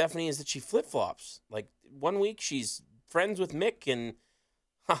dislike about Stephanie is that she flip-flops. Like, one week she's friends with Mick and,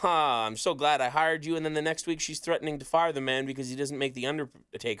 haha, I'm so glad I hired you, and then the next week she's threatening to fire the man because he doesn't make the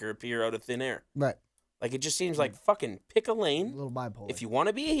Undertaker appear out of thin air. Right. Like, it just seems like fucking pick a lane. A little bipolar. If you want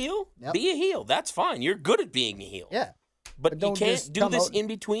to be a heel, be a heel. That's fine. You're good at being a heel. Yeah. But you can't do this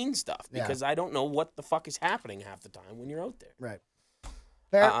in-between stuff because I don't know what the fuck is happening half the time when you're out there. Right.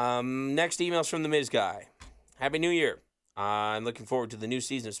 Fair. Next email's from the Miz guy. Happy New Year. I'm looking forward to the new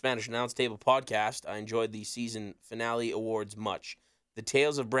season of Spanish Announce Table podcast. I enjoyed the season finale awards much. The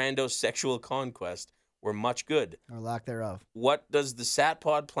tales of Brando's sexual conquest were much good. Or lack thereof. What does the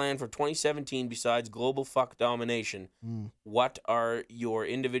SatPod plan for 2017 besides global fuck domination? What are your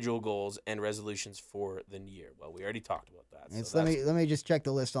individual goals and resolutions for the new year? Well, we already talked about that. So let me just check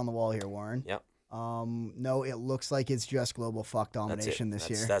the list on the wall here, Warren. Yep. No, it looks like it's just global fuck domination this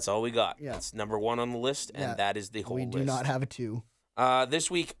year. That's all we got. Yeah. That's number 1 on the list, and that is the whole list. We do not have a 2. This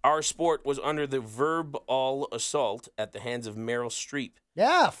week, our sport was under the verbal assault at the hands of Meryl Streep.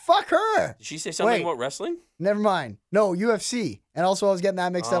 Yeah, fuck her. Did she say something about wrestling? Never mind. No, UFC. And also I was getting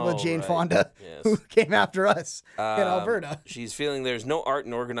that mixed up with Jane Fonda, who came after us in Alberta. She's feeling there's no art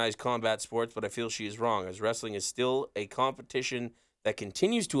in organized combat sports, but I feel she is wrong, as wrestling is still a competition that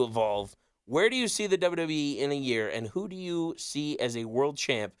continues to evolve. Where do you see the WWE in a year, and who do you see as a world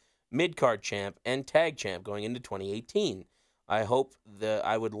champ, mid-card champ, and tag champ going into 2018?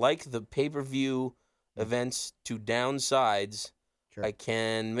 I would like the pay-per-view events to downsides. Sure. I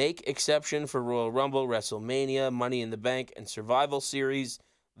can make exception for Royal Rumble, WrestleMania, Money in the Bank, and Survival Series.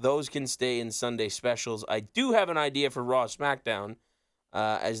 Those can stay in Sunday specials. I do have an idea for Raw SmackDown,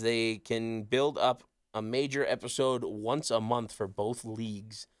 as they can build up a major episode once a month for both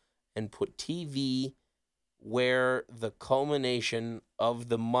leagues and put TV where the culmination of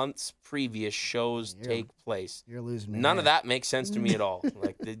the month's previous shows take place. You're losing me. None of that makes sense to me at all.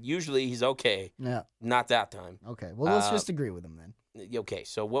 Like, usually he's okay. Yeah. Not that time. Okay. Well, let's just agree with him then. Okay.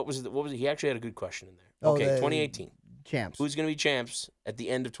 So what was it? He actually had a good question in there. Okay. 2018 champs. Who's going to be champs at the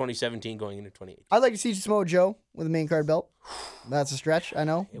end of 2017 going into 2018? I'd like to see Samoa Joe with a main card belt. That's a stretch, I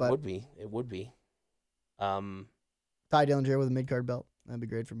know. It would be. It would be. Ty Dillinger with a mid card belt. That'd be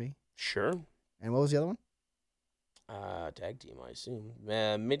great for me. Sure. And what was the other one? Tag team, I assume.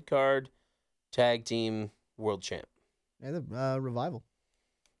 Mid-card, tag team, world champ. Yeah, the Revival.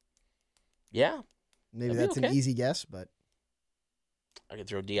 Yeah. Maybe that's an easy guess, but... I could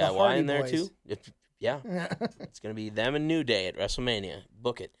throw DIY in there, too. Yeah. It's going to be them and New Day at WrestleMania.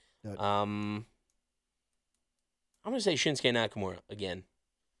 Book it. I'm going to say Shinsuke Nakamura again.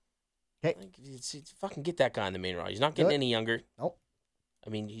 Okay. Fucking get that guy in the main Raw. He's not getting any younger. Nope. I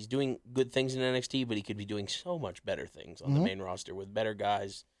mean, he's doing good things in NXT, but he could be doing so much better things on the main roster with better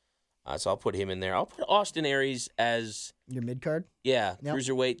guys. So I'll put him in there. I'll put Austin Aries as... your mid-card? Yeah,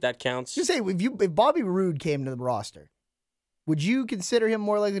 cruiserweight, that counts. You say, if Bobby Roode came to the roster, Would you consider him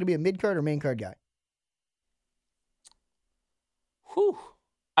more likely to be a mid-card or main-card guy? Whew.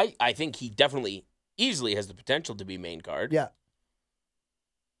 I think he definitely easily has the potential to be main card. Yeah.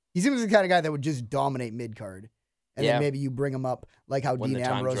 He seems like the kind of guy that would just dominate mid-card. And then maybe you bring him up like how When Dean the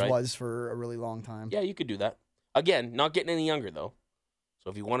time's Ambrose right. was for a really long time. Yeah, you could do that. Again, not getting any younger, though. So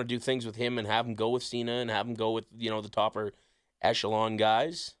if you want to do things with him and have him go with Cena and have him go with, the topper echelon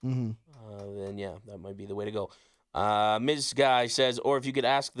guys, Mm-hmm. then yeah, that might be the way to go. Miz Guy says, or if you could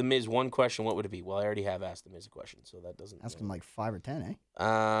ask the Miz one question, what would it be? Well, I already have asked the Miz a question, so that doesn't... Ask him like 5 or 10, eh?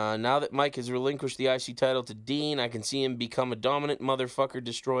 Now that Mike has relinquished the IC title to Dean, I can see him become a dominant motherfucker,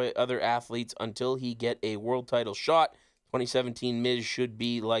 destroy other athletes until he get a world title shot. 2017 Miz should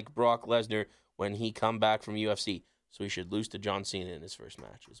be like Brock Lesnar when he come back from UFC. So he should lose to John Cena in his first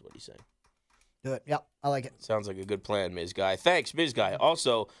match, is what he's saying. Do it. Yep, I like it. Sounds like a good plan, Miz Guy. Thanks, Miz Guy.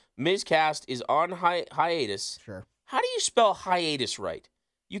 Also, Mizcast is on hiatus. Sure. How do you spell hiatus right?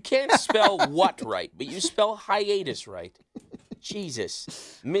 You can't spell what right, but you spell hiatus right.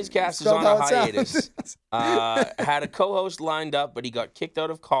 Jesus. Mizcast is on a hiatus. Had a co-host lined up, but he got kicked out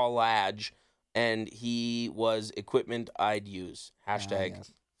of Collage, and he was equipment I'd use. Hashtag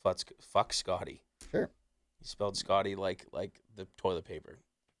yes. fuck Scotty. Sure. He spelled Scotty like the toilet paper.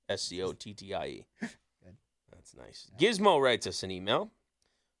 SCOTTIE. Good. That's nice. Gizmo writes us an email.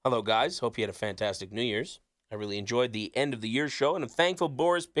 Hello, guys. Hope you had a fantastic New Year's. I really enjoyed the end of the year show, and I'm thankful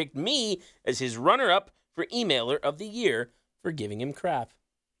Boris picked me as his runner-up for Emailer of the Year for giving him crap.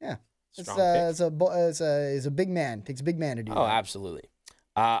 Yeah. Strong pick. It's a big man. It takes a big man to do that. Oh, absolutely.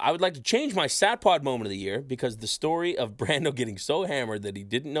 I would like to change my Satpod moment of the year because the story of Brando getting so hammered that he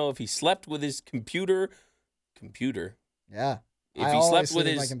didn't know if he slept with his computer. Yeah. If I he always slept sleep with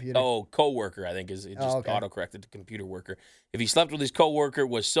with my his computer. coworker, I think it just okay. auto-corrected to computer worker. If he slept with his coworker,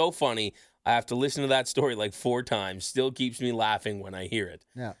 was so funny. I have to listen to that story like 4 times. Still keeps me laughing when I hear it.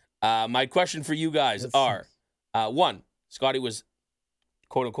 Yeah. My question for you guys are: 1, Scotty was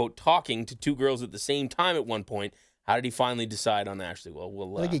quote unquote talking to 2 girls at the same time at one point. How did he finally decide on Ashley?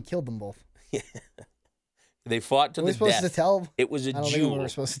 Well, I think he killed them both. they fought to Were we the supposed death. to tell? It was a I don't think we duel. were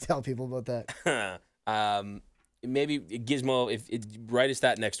supposed to tell people about that. Maybe Gizmo, write us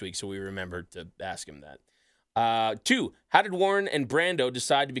that next week so we remember to ask him that. 2, how did Warren and Brando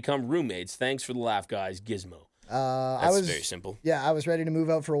decide to become roommates? Thanks for the laugh, guys. Gizmo. That's very simple. Yeah, I was ready to move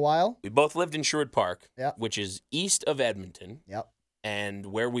out for a while. We both lived in Sherwood Park, Yep. which is east of Edmonton, Yep. and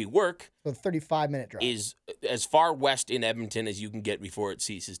where we work So 35-minute drive. is as far west in Edmonton as you can get before it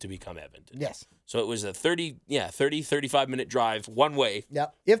ceases to become Edmonton. Yes. So it was a 35-minute drive one way.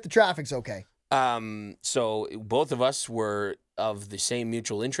 Yep. If the traffic's okay. So both of us were of the same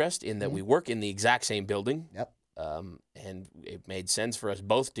mutual interest in that we work in the exact same building. Yep. And it made sense for us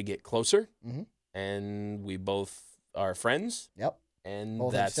both to get closer. Mhm. And we both are friends. Yep. And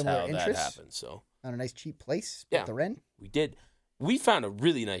Both have that's similar how that interests. happened. So Found a nice cheap place. Split Yeah. the rent. we did. We found a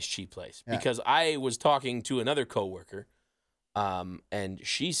really nice cheap place Yeah. because I was talking to another coworker, and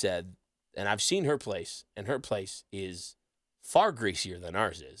she said, and I've seen her place, and her place is far greasier than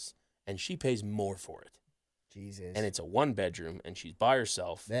ours is, and she pays more for it. Jesus. And it's a 1-bedroom, and she's by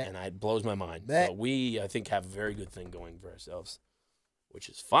herself, Bet. and it blows my mind. Bet. So we, I think, have a very good thing going for ourselves, which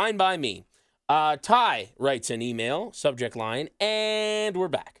is fine by me. Ty writes an email, subject line, and we're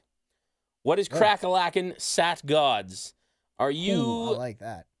back. What is crack-a-lackin' Sat Gods? Are you Ooh, I like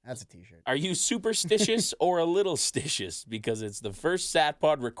that. That's a t-shirt. are you superstitious or a little stitious? Because it's the first Sat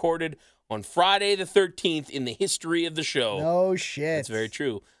Pod recorded on Friday the 13th in the history of the show. No shit. That's very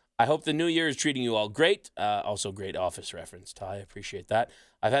true. I hope the new year is treating you all great. Also, great Office reference, Ty. I appreciate that.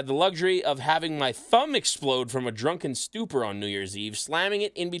 I've had the luxury of having my thumb explode from a drunken stupor on New Year's Eve, slamming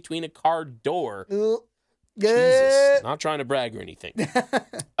it in between a car door. Jesus. Not trying to brag or anything.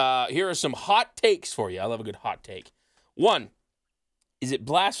 Here are some hot takes for you. I love a good hot take. 1, is it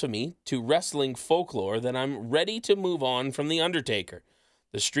blasphemy to wrestling folklore that I'm ready to move on from The Undertaker?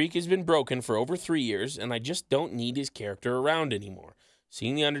 The streak has been broken for over 3 years, and I just don't need his character around anymore.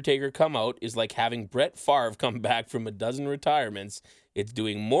 Seeing The Undertaker come out is like having Brett Favre come back from a dozen retirements. It's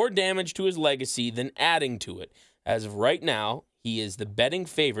doing more damage to his legacy than adding to it. As of right now, he is the betting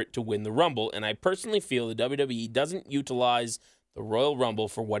favorite to win the Rumble, and I personally feel the WWE doesn't utilize the Royal Rumble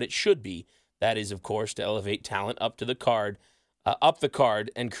for what it should be. That is, of course, to elevate talent up the card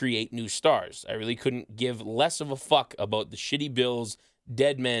and create new stars. I really couldn't give less of a fuck about the shitty Bills,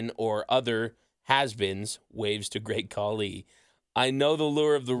 dead men, or other has-beens. Waves to Great Khali. I know the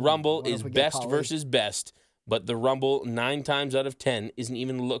lure of the Rumble what if is we get best Khali? versus best, but the Rumble 9 times out of 10 isn't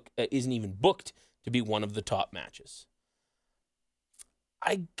even booked to be one of the top matches.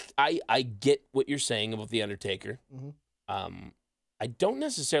 I get what you're saying about The Undertaker. Mhm. I don't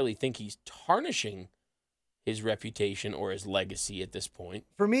necessarily think he's tarnishing his reputation or his legacy at this point.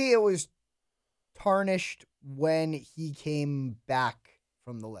 For me, it was tarnished when he came back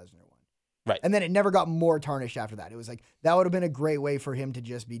from the Lesnar one. Right. And then it never got more tarnished after that. It was like, that would have been a great way for him to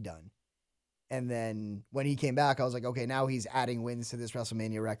just be done. And then when he came back, I was like, okay, now he's adding wins to this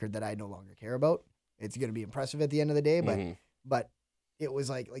WrestleMania record that I no longer care about. It's going to be impressive at the end of the day, but it was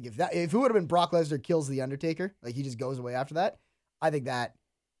like if it would have been Brock Lesnar kills The Undertaker, like he just goes away after that, I think that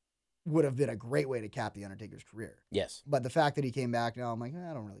would have been a great way to cap The Undertaker's career. Yes. But the fact that he came back now, I'm like,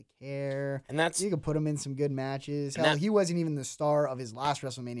 I don't really care. And that's... You could put him in some good matches. Hell, he wasn't even the star of his last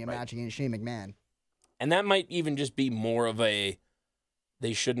WrestleMania match against Shane McMahon. And that might even just be more of a,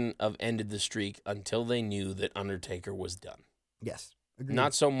 they shouldn't have ended the streak until they knew that Undertaker was done. Yes. Agreed.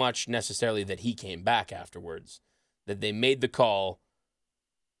 Not so much necessarily that he came back afterwards, that they made the call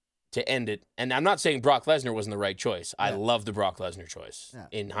to end it. And I'm not saying Brock Lesnar wasn't the right choice. Yeah. I love the Brock Lesnar choice. Yeah.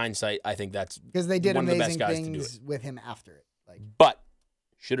 In hindsight, I think that's because they did one amazing of the best guys things to do it. with him after it. But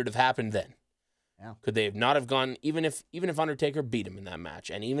should it have happened then? Yeah. Could they have not have gone, even if Undertaker beat him in that match,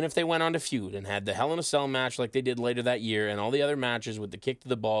 and even if they went on to feud and had the Hell in a Cell match like they did later that year and all the other matches with the kick to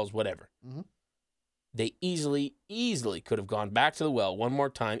the balls, whatever, they easily could have gone back to the well one more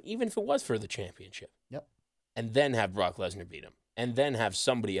time, even if it was for the championship. Yep. And then have Brock Lesnar beat him. And then have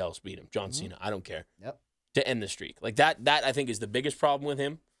somebody else beat him. John Cena, I don't care. Yep. To end the streak. Like that I think is the biggest problem with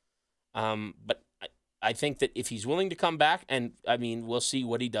him. But I think that if he's willing to come back, and I mean, we'll see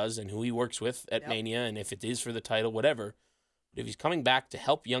what he does and who he works with at Mania, and if it is for the title, whatever. But if he's coming back to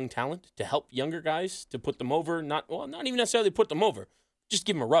help young talent, to help younger guys, to put them over, not even necessarily put them over, just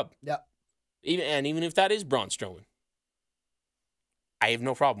give them a rub. Yep. Even if that is Braun Strowman, I have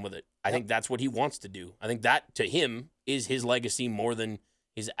no problem with it. I think that's what he wants to do. I think that, to him, is his legacy more than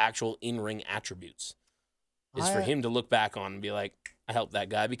his actual in-ring attributes. Is for him to look back on and be like, I helped that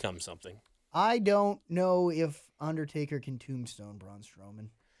guy become something. I don't know if Undertaker can tombstone Braun Strowman.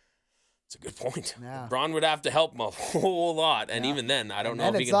 That's a good point. Yeah. Braun would have to help him a whole lot, and even then, I don't know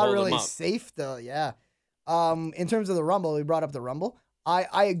if he can hold him up. It's not really safe, though, yeah. In terms of the Rumble, we brought up the Rumble.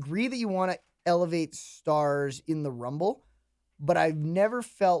 I agree that you want to elevate stars in the Rumble, but I've never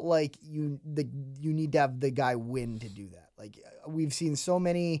felt like you need to have the guy win to do that. Like, we've seen so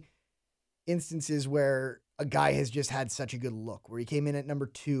many instances where a guy has just had such a good look, where he came in at number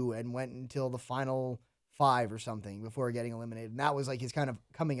 2 and went until the final 5 or something before getting eliminated. And that was like his kind of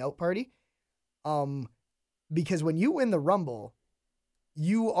coming out party. Because when you win the Rumble,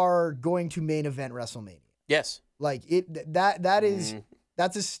 you are going to main event WrestleMania. Yes. Like that is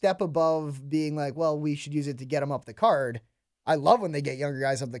that's a step above being like, well, we should use it to get them up the card. I love when they get younger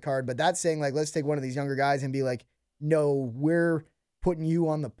guys up the card, but that's saying like, let's take one of these younger guys and be like, no, we're putting you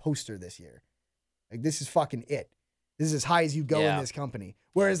on the poster this year. Like, this is fucking it. This is as high as you go in this company.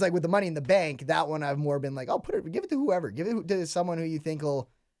 Whereas like with the Money in the Bank, that one I've more been like, oh, give it to whoever. Give it to someone who you think will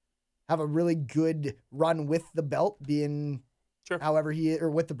have a really good run with the belt, being however or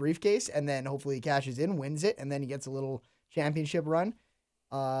with the briefcase, and then hopefully he cashes in, wins it, and then he gets a little championship run.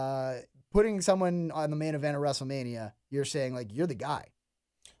 Putting someone on the main event of WrestleMania, you're saying like, you're the guy.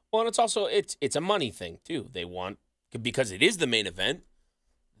 Well, and it's also it's a money thing too. They want, because it is the main event.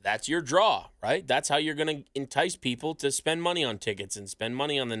 That's your draw, right? That's how you're going to entice people to spend money on tickets and spend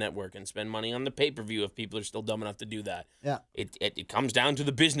money on the network and spend money on the pay-per-view if people are still dumb enough to do that. Yeah. It comes down to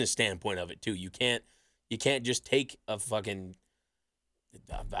the business standpoint of it too. You can't just take a fucking,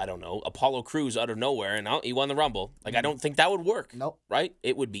 I don't know, Apollo Crews out of nowhere and he won the Rumble. Like, I don't think that would work. Nope. Right?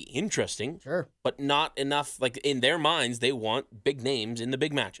 It would be interesting. Sure. But not enough. Like, in their minds, they want big names in the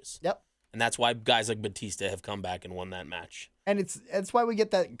big matches. Yep. And that's why guys like Batista have come back and won that match. And it's why we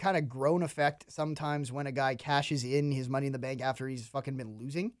get that kind of groan effect sometimes when a guy cashes in his Money in the Bank after he's fucking been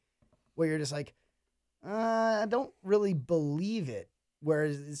losing, where you're just like, I don't really believe it.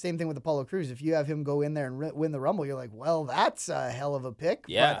 Whereas the same thing with Apollo Crews. If you have him go in there and win the Rumble, you're like, well, that's a hell of a pick.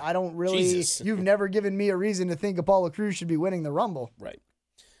 Yeah. But I don't really, you've never given me a reason to think Apollo Crews should be winning the Rumble. Right.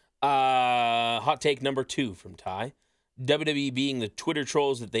 Hot take number 2 from Ty. WWE, being the Twitter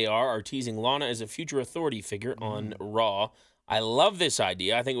trolls that they are teasing Lana as a future authority figure on Raw. I love this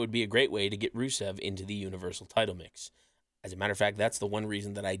idea. I think it would be a great way to get Rusev into the Universal title mix. As a matter of fact, that's the one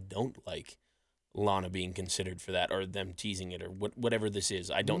reason that I don't like Lana being considered for that, or them teasing it, or whatever this is.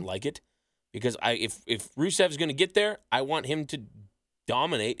 I don't like it, because if Rusev's going to get there, I want him to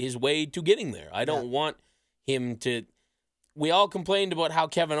dominate his way to getting there. I don't want him to... We all complained about how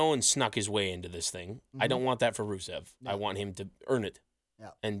Kevin Owens snuck his way into this thing. I don't want that for Rusev. I want him to earn it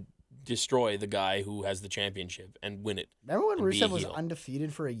and destroy the guy who has the championship and win it. Remember when Rusev was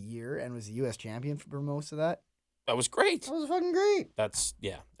undefeated for a year and was the U.S. champion for most of that? That was great. That was fucking great. That's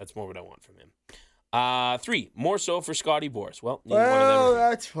more what I want from him. 3, more so for Scotty Boris. Well, neither one of them.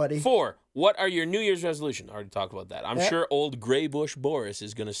 That's funny. 4, what are your New Year's resolution? I already talked about that. I'm Yeah. sure old Grey Bush Boris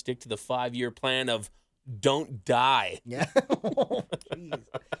is going to stick to the 5-year plan of don't die. Yeah. Oh, jeez.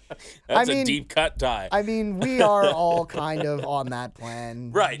 That's I mean- a deep cut, Ty. I mean, we are all kind of on that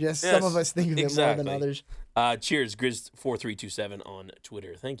plan. Right. Just Yes. some of us think of it more Exactly. than others. Cheers, Grizz4327 on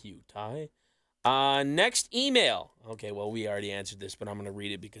Twitter. Thank you, Ty. Next email. Okay, well, we already answered this, but I'm going to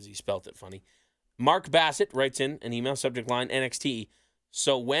read it because he spelt it funny. Mark Bassett writes in an email, subject line NXT.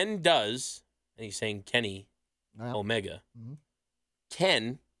 So when does, and he's saying Kenny Well, Omega, Mhm.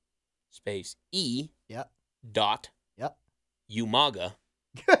 Ken space E Yep. dot Yep. Umaga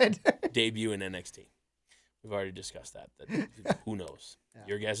Good. debut in NXT? We've already discussed that. Who knows? Yeah.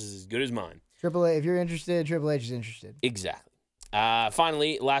 Your guess is as good as mine. Triple A, if you're interested, Triple H is interested. Exactly.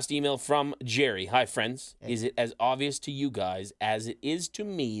 Finally, last email from Jerry. Hi, friends. Hey. Is it as obvious to you guys as it is to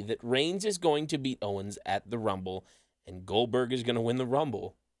me that Reigns is going to beat Owens at the Rumble and Goldberg is going to win the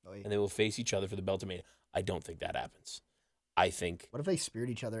Rumble Oh, yeah. and they will face each other for the belt of Mania? I don't think that happens. I think What if they speared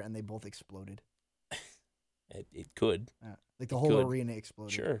each other and they both exploded? it could. Like the whole could. arena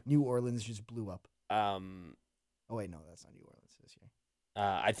exploded. Sure. New Orleans just blew up. Um, Oh wait, no, that's not New Orleans this year.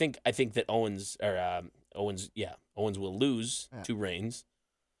 I think that Owens will lose Yeah. to Reigns.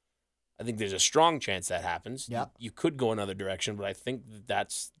 I think there's a strong chance that happens. Yeah. You could go another direction, but I think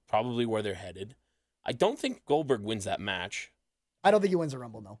that's probably where they're headed. I don't think Goldberg wins that match. I don't think he wins a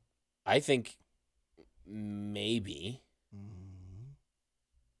Rumble, no. I think maybe.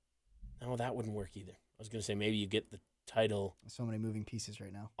 No, that wouldn't work either. I was going to say maybe you get the title So many moving pieces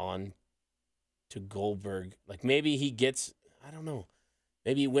right now. on to Goldberg. Like maybe he gets, I don't know.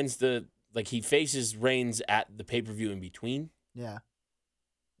 Maybe he wins he faces Reigns at the pay-per-view in between. Yeah.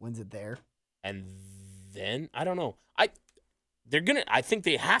 Wins it there. And then I don't know. I think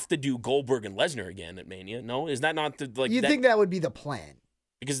they have to do Goldberg and Lesnar again at Mania. No, is that not You'd think that would be the plan.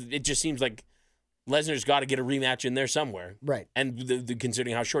 because it just seems like Lesnar's got to get a rematch in there somewhere. Right. And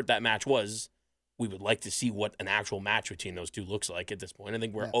considering how short that match was, we would like to see what an actual match between those two looks like at this point. I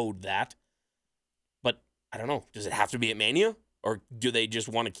think we're owed that. But I don't know. Does it have to be at Mania, or do they just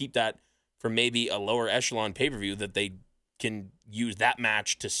want to keep that for maybe a lower echelon pay-per-view that they can use that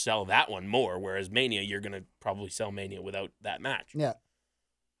match to sell that one more, whereas Mania, you're going to probably sell Mania without that match. Yeah.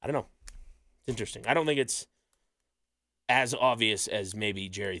 I don't know. It's interesting. I don't think it's as obvious as maybe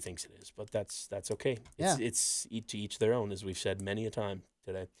Jerry thinks it is, but that's okay. It's to each their own, as we've said many a time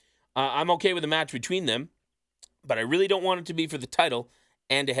today. I'm okay with a match between them, but I really don't want it to be for the title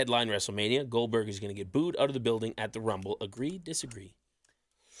and to headline WrestleMania. Goldberg is going to get booed out of the building at the Rumble. Agree, disagree?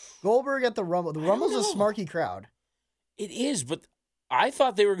 Goldberg at the Rumble. The I don't Rumble's a know. smarky crowd. It is, but I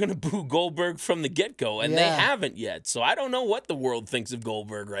thought they were going to boo Goldberg from the get-go, and they Yeah. haven't yet. So I don't know what the world thinks of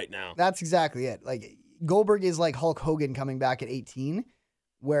Goldberg right now. That's exactly it. Like Goldberg is like Hulk Hogan coming back at 18,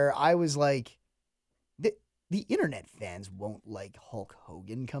 where I was like, the internet fans won't like Hulk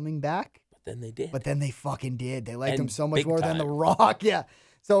Hogan coming back, But then they did. but then they fucking did. They liked And him so much big more than The time. Rock. Yeah.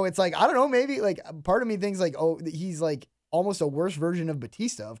 So it's like, I don't know, maybe like part of me thinks like, oh, he's like almost a worse version of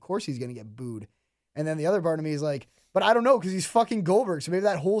Batista. Of course he's going to get booed. And then the other part of me is like, but I don't know, because he's fucking Goldberg. So maybe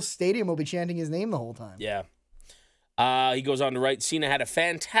that whole stadium will be chanting his name the whole time. Yeah. He goes on to write, Cena had a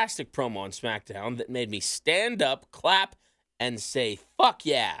fantastic promo on SmackDown that made me stand up, clap, and say, fuck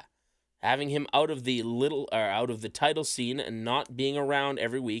yeah. Having him out of the title scene and not being around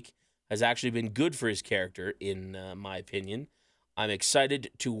every week has actually been good for his character, in my opinion. I'm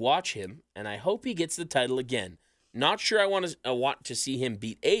excited to watch him, and I hope he gets the title again. Not sure I want to see him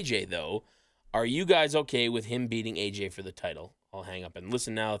beat AJ, though. Are you guys okay with him beating AJ for the title? I'll hang up and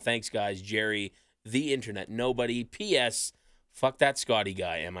listen now. Thanks, guys. Jerry, the internet nobody. P.S. Fuck that Scotty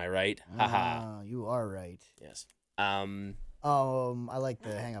guy. Am I right? Haha. You are right. Yes. I like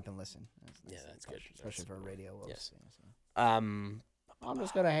the hang up and listen. Yeah, that's good. Especially for radio. Yes. So. I'm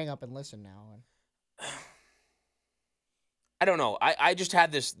just going to hang up and listen now. I don't know. I just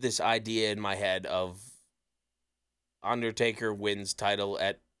had this idea in my head of Undertaker wins title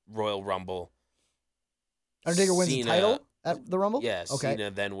at Royal Rumble. Undertaker wins the Cena- title at the Rumble? Yeah, Okay.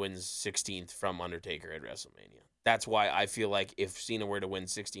 Cena then wins 16th from Undertaker at WrestleMania. That's why I feel like if Cena were to win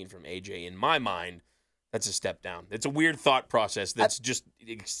 16 from AJ, in my mind, that's a step down. It's a weird thought process that's just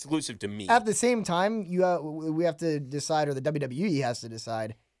exclusive to me. At the same time, we have to decide, or the WWE has to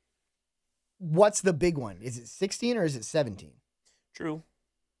decide, what's the big one? Is it 16 or is it 17? True.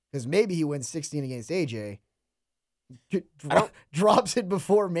 Because maybe he wins 16 against AJ, drops it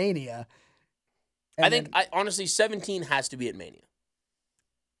before Mania. I think honestly, 17 has to be at Mania.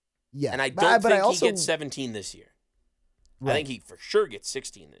 Yeah. And I don't think also, he gets 17 this year. Right. I think he for sure gets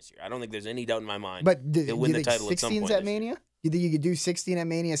 16 this year. I don't think there's any doubt in my mind. But he'll win do the you think title at some 16's point. at this year. Mania? You think you could do 16 at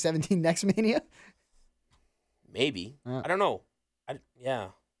Mania, 17 next Mania? Maybe. Yeah. I don't know. Yeah.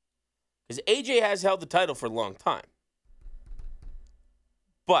 Because AJ has held the title for a long time.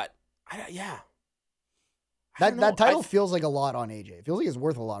 But, yeah. That title feels like a lot on AJ. It feels like it's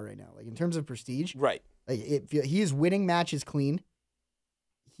worth a lot right now. Like in terms of prestige. Right. Like he is winning matches clean.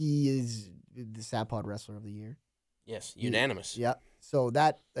 He is the Sapod Wrestler of the Year. Yes, unanimous. Yeah. So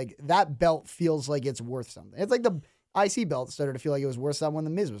that belt feels like it's worth something. It's like the IC belt started to feel like it was worth something when the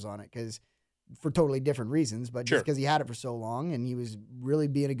Miz was on it, because for totally different reasons, but just because he had it for so long and he was really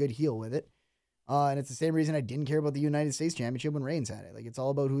being a good heel with it. And it's the same reason I didn't care about the United States Championship when Reigns had it. Like, it's all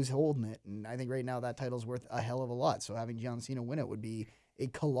about who's holding it. And I think right now that title's worth a hell of a lot. So having John Cena win it would be a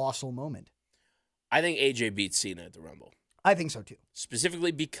colossal moment. I think AJ beats Cena at the Rumble. I think so too.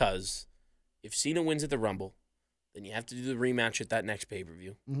 Specifically because if Cena wins at the Rumble, then you have to do the rematch at that next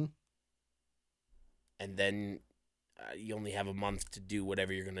pay-per-view. Mm-hmm. And then you only have a month to do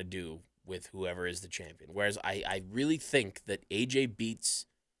whatever you're going to do with whoever is the champion. Whereas I really think that AJ beats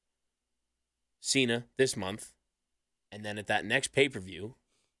Cena this month, and then at that next pay-per-view,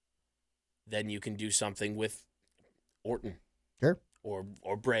 then you can do something with Orton. Sure. Or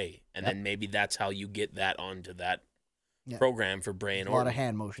Bray. And then maybe that's how you get that onto that Yeah. program for Bray and A lot Orton of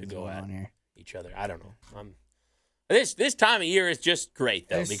hand motions to go going at on here. each other. I don't know. This time of year is just great,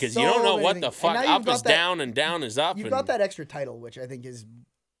 though, There's because so you don't know many what things. the And fuck. now you've Up got is that- down and down is up. You've and got that extra title, which I think has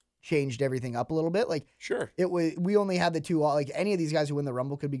changed everything up a little bit. Like, Sure. we only had the two, like any of these guys who win the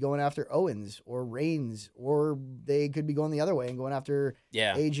Rumble could be going after Owens or Reigns, or they could be going the other way and going after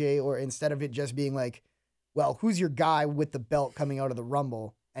Yeah. AJ, or instead of it just being like, well, who's your guy with the belt coming out of the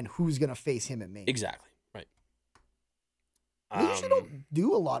Rumble and who's going to face him at Mania? Exactly. Right. They usually don't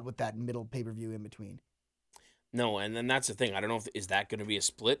do a lot with that middle pay-per-view in between. No, and then that's the thing. I don't know is that going to be a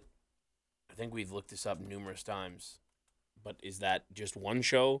split? I think we've looked this up numerous times. But is that just one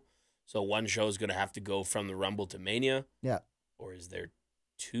show? So one show is going to have to go from the Rumble to Mania? Yeah. Or is there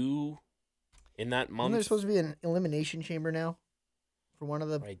two in that month? And there's supposed to be an elimination chamber now for one of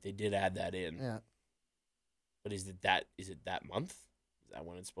the... Right, they did add that in. Yeah. But is it that month? Is that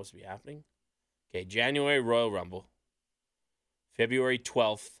when it's supposed to be happening? Okay, January Royal Rumble. February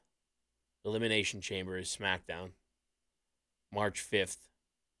 12th, Elimination Chamber is SmackDown. March 5th,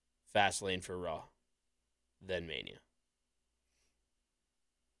 Fastlane for Raw. Then Mania.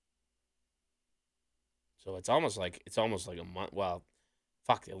 So it's almost like a month. Well,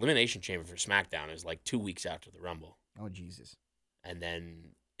 fuck, the Elimination Chamber for SmackDown is like 2 weeks after the Rumble. Oh, Jesus. And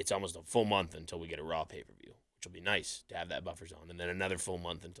then it's almost a full month until we get a Raw pay-per-view, which will be nice to have that buffer zone. And then another full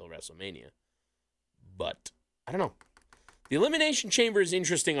month until WrestleMania. But, I don't know. The Elimination Chamber is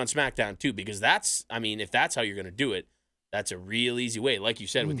interesting on SmackDown, too, because if that's how you're going to do it, that's a real easy way. Like you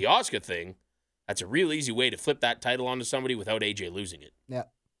said, with the Asuka thing, that's a real easy way to flip that title onto somebody without AJ losing it. Yeah.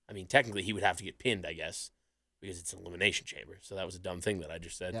 I mean, technically, he would have to get pinned, I guess, because it's an Elimination Chamber. So that was a dumb thing that I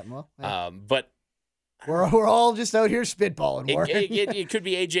just said. Yeah, well, yeah. But we're all just out here spitballing. Warren. it could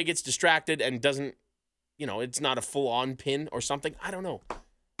be AJ gets distracted and doesn't, it's not a full-on pin or something. I don't know.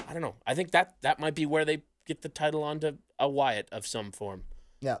 I think that might be where they get the title onto a Wyatt of some form.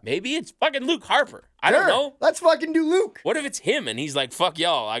 Yeah. Maybe it's fucking Luke Harper. I don't know. Let's fucking do Luke. What if it's him and he's like, "Fuck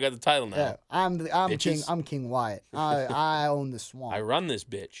y'all, I got the title now. Yeah, I'm King. Bitches. I'm King Wyatt. I own the swamp. I run this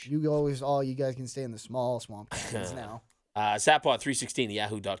bitch." You guys can stay in the small swamp cabins now. Sapod316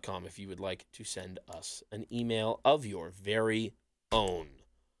 yahoo.com if you would like to send us an email of your very own.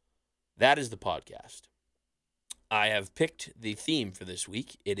 That is the podcast. I have picked the theme for this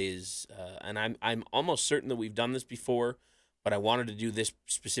week. It is, and I'm almost certain that we've done this before, but I wanted to do this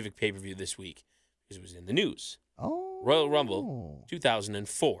specific pay-per-view this week because it was in the news. Oh, Royal Rumble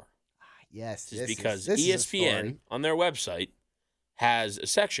 2004. Yes, This is this because is a ESPN story. on their website has a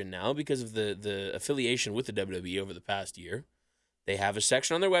section now because of the affiliation with the WWE over the past year. They have a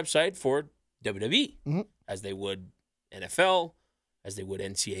section on their website for WWE, as they would NFL, as they would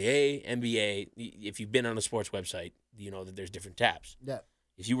NCAA, NBA. If you've been on a sports website, you know that there's different tabs. Yeah.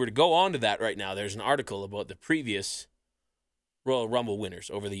 If you were to go on to that right now, there's an article about the previous Royal Rumble winners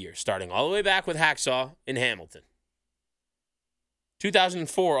over the years, starting all the way back with Hacksaw in Hamilton.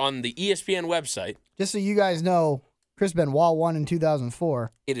 2004 on the ESPN website. Just so you guys know, Chris Benoit won in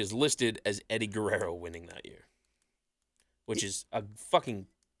 2004. It is listed as Eddie Guerrero winning that year, which is a fucking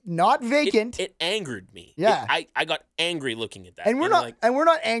Not vacant. It angered me. Yeah. I got angry looking at that. and we're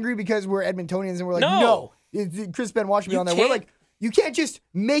not angry because we're Edmontonians and we're like, No. Chris Benoit should be You on there. We're can't- like, you can't just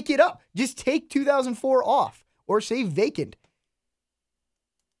make it up. Just take 2004 off or say vacant.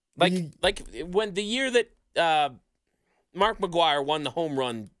 Like when the year that Mark McGwire won the home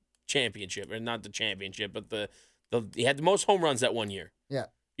run championship, or not the championship, but he had the most home runs that 1 year. Yeah.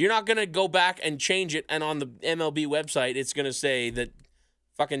 You're not going to go back and change it, and on the MLB website, it's going to say that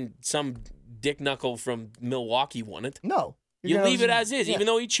fucking some dick knuckle from Milwaukee won it. No. You leave it as is, even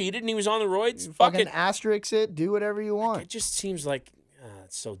though he cheated and he was on the roids. You fucking asterisk it, do whatever you want. It just seems like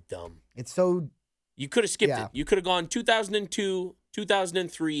it's so dumb. It's so... You could have skipped it. You could have gone 2002,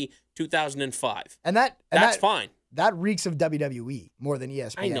 2003, 2005. And that's fine. That reeks of WWE more than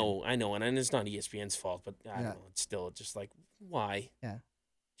ESPN. I know, and it's not ESPN's fault, but I don't know. It's still just like, why? Yeah.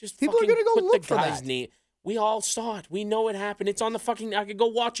 Just people are gonna go put look the for guy's that. name. We all saw it. We know it happened. It's on the fucking. I could go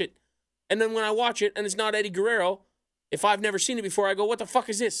watch it, and then when I watch it and it's not Eddie Guerrero, if I've never seen it before, I go, "What the fuck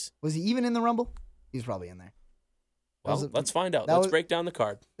is this?" Was he even in the Rumble? He's probably in there. Well, let's find out. Let's break down the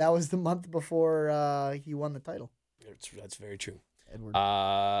card. That was the month before he won the title. That's very true. Edward.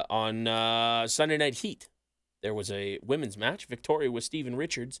 On Sunday Night Heat, there was a women's match. Victoria was Steven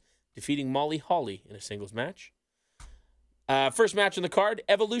Richards defeating Molly Holly in a singles match. First match on the card,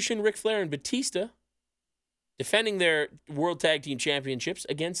 Evolution, Ric Flair, and Batista defending their World Tag Team Championships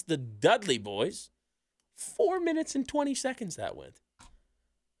against the Dudley Boys. 4 minutes and 20 seconds that went.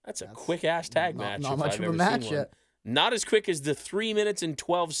 That's a quick-ass tag match. Not much of a match yet. Not as quick as the 3 minutes and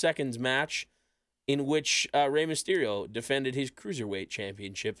 12 seconds match in which Rey Mysterio defended his Cruiserweight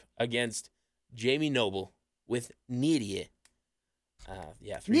Championship against Jamie Noble with Nidia. 3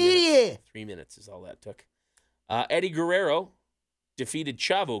 minutes. 3 minutes is all that took. Eddie Guerrero defeated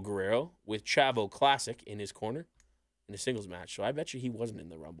Chavo Guerrero with Chavo Classic in his corner in a singles match. So I bet you he wasn't in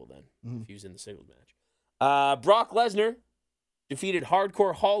the Rumble then if he was in the singles match. Brock Lesnar defeated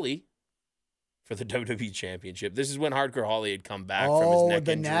Hardcore Holly for the WWE Championship. This is when Hardcore Holly had come back from his neck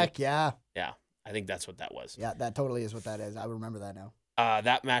injury. Neck, yeah. Yeah, I think that's what that was. Yeah, that totally is what that is. I remember that now.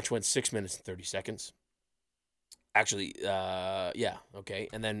 That match went 6 minutes and 30 seconds. Actually, yeah, okay.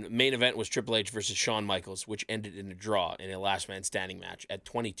 And then main event was Triple H versus Shawn Michaels, which ended in a draw in a last man standing match at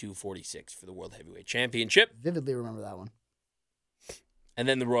 22:46 for the World Heavyweight Championship. Vividly remember that one. And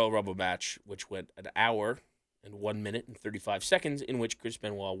then the Royal Rumble match, which went an hour and 1 minute and 35 seconds, in which Chris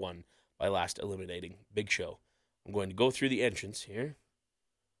Benoit won by last eliminating Big Show. I'm going to go through the entrance here.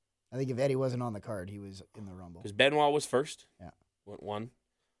 I think if Eddie wasn't on the card, he was in the Rumble. Because Benoit was first. Yeah. Went one.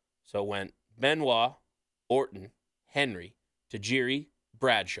 So it went Benoit, Orton, Henry, Tajiri,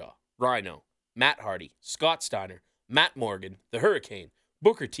 Bradshaw, Rhino, Matt Hardy, Scott Steiner, Matt Morgan, The Hurricane,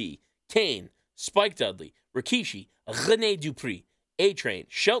 Booker T, Kane, Spike Dudley, Rikishi, Rene Dupree, A-Train,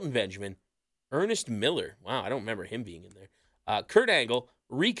 Shelton Benjamin, Ernest Miller. Wow, I don't remember him being in there. Kurt Angle,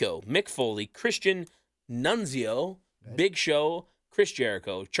 Rico, Mick Foley, Christian Nunzio, Big Show, Chris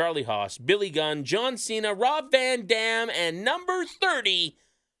Jericho, Charlie Haas, Billy Gunn, John Cena, Rob Van Dam, and number 30,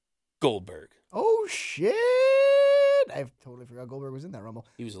 Goldberg. Oh, shit. I totally forgot Goldberg was in that Rumble.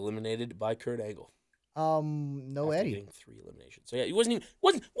 He was eliminated by Kurt Angle. No after Eddie. Getting 3 eliminations. So yeah, he wasn't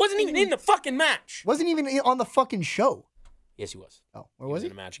even in the fucking match. Wasn't even on the fucking show. Yes, he was. Oh, where was he?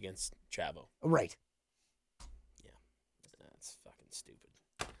 In a match against Chavo. Right. Yeah. That's fucking stupid.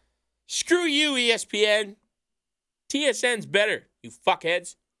 Screw you, ESPN. TSN's better, you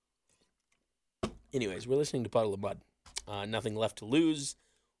fuckheads. Anyways, we're listening to Puddle of Mud. Nothing left to lose.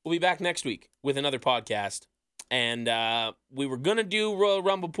 We'll be back next week with another podcast. And we were going to do Royal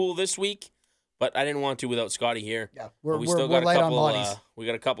Rumble Pool this week, but I didn't want to without Scotty here. Yeah, we're light on bodies. We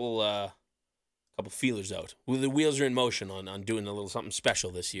got a couple feelers out. The wheels are in motion on doing a little something special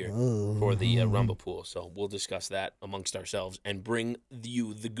this year for the Rumble Pool. So we'll discuss that amongst ourselves and bring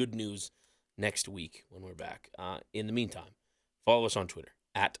you the good news next week when we're back. In the meantime, follow us on Twitter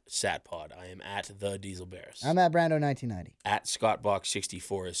at SatPod. I am at the Diesel Barris. I'm at Brando1990. At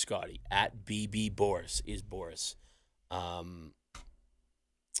ScottBox64 is Scotty. At BB Boris is Boris. That's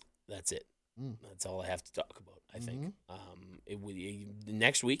it. That's all I have to talk about, I think.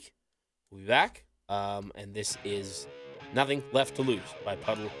 Next week, we'll be back. And this is Nothing Left to Lose by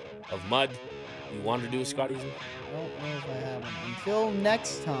Puddle of Mud. You want to do a Scotty's? I don't know if I have one. Until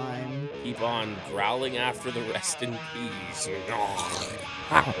next time. Keep on growling after the rest in peace.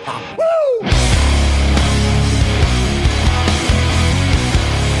 Woo!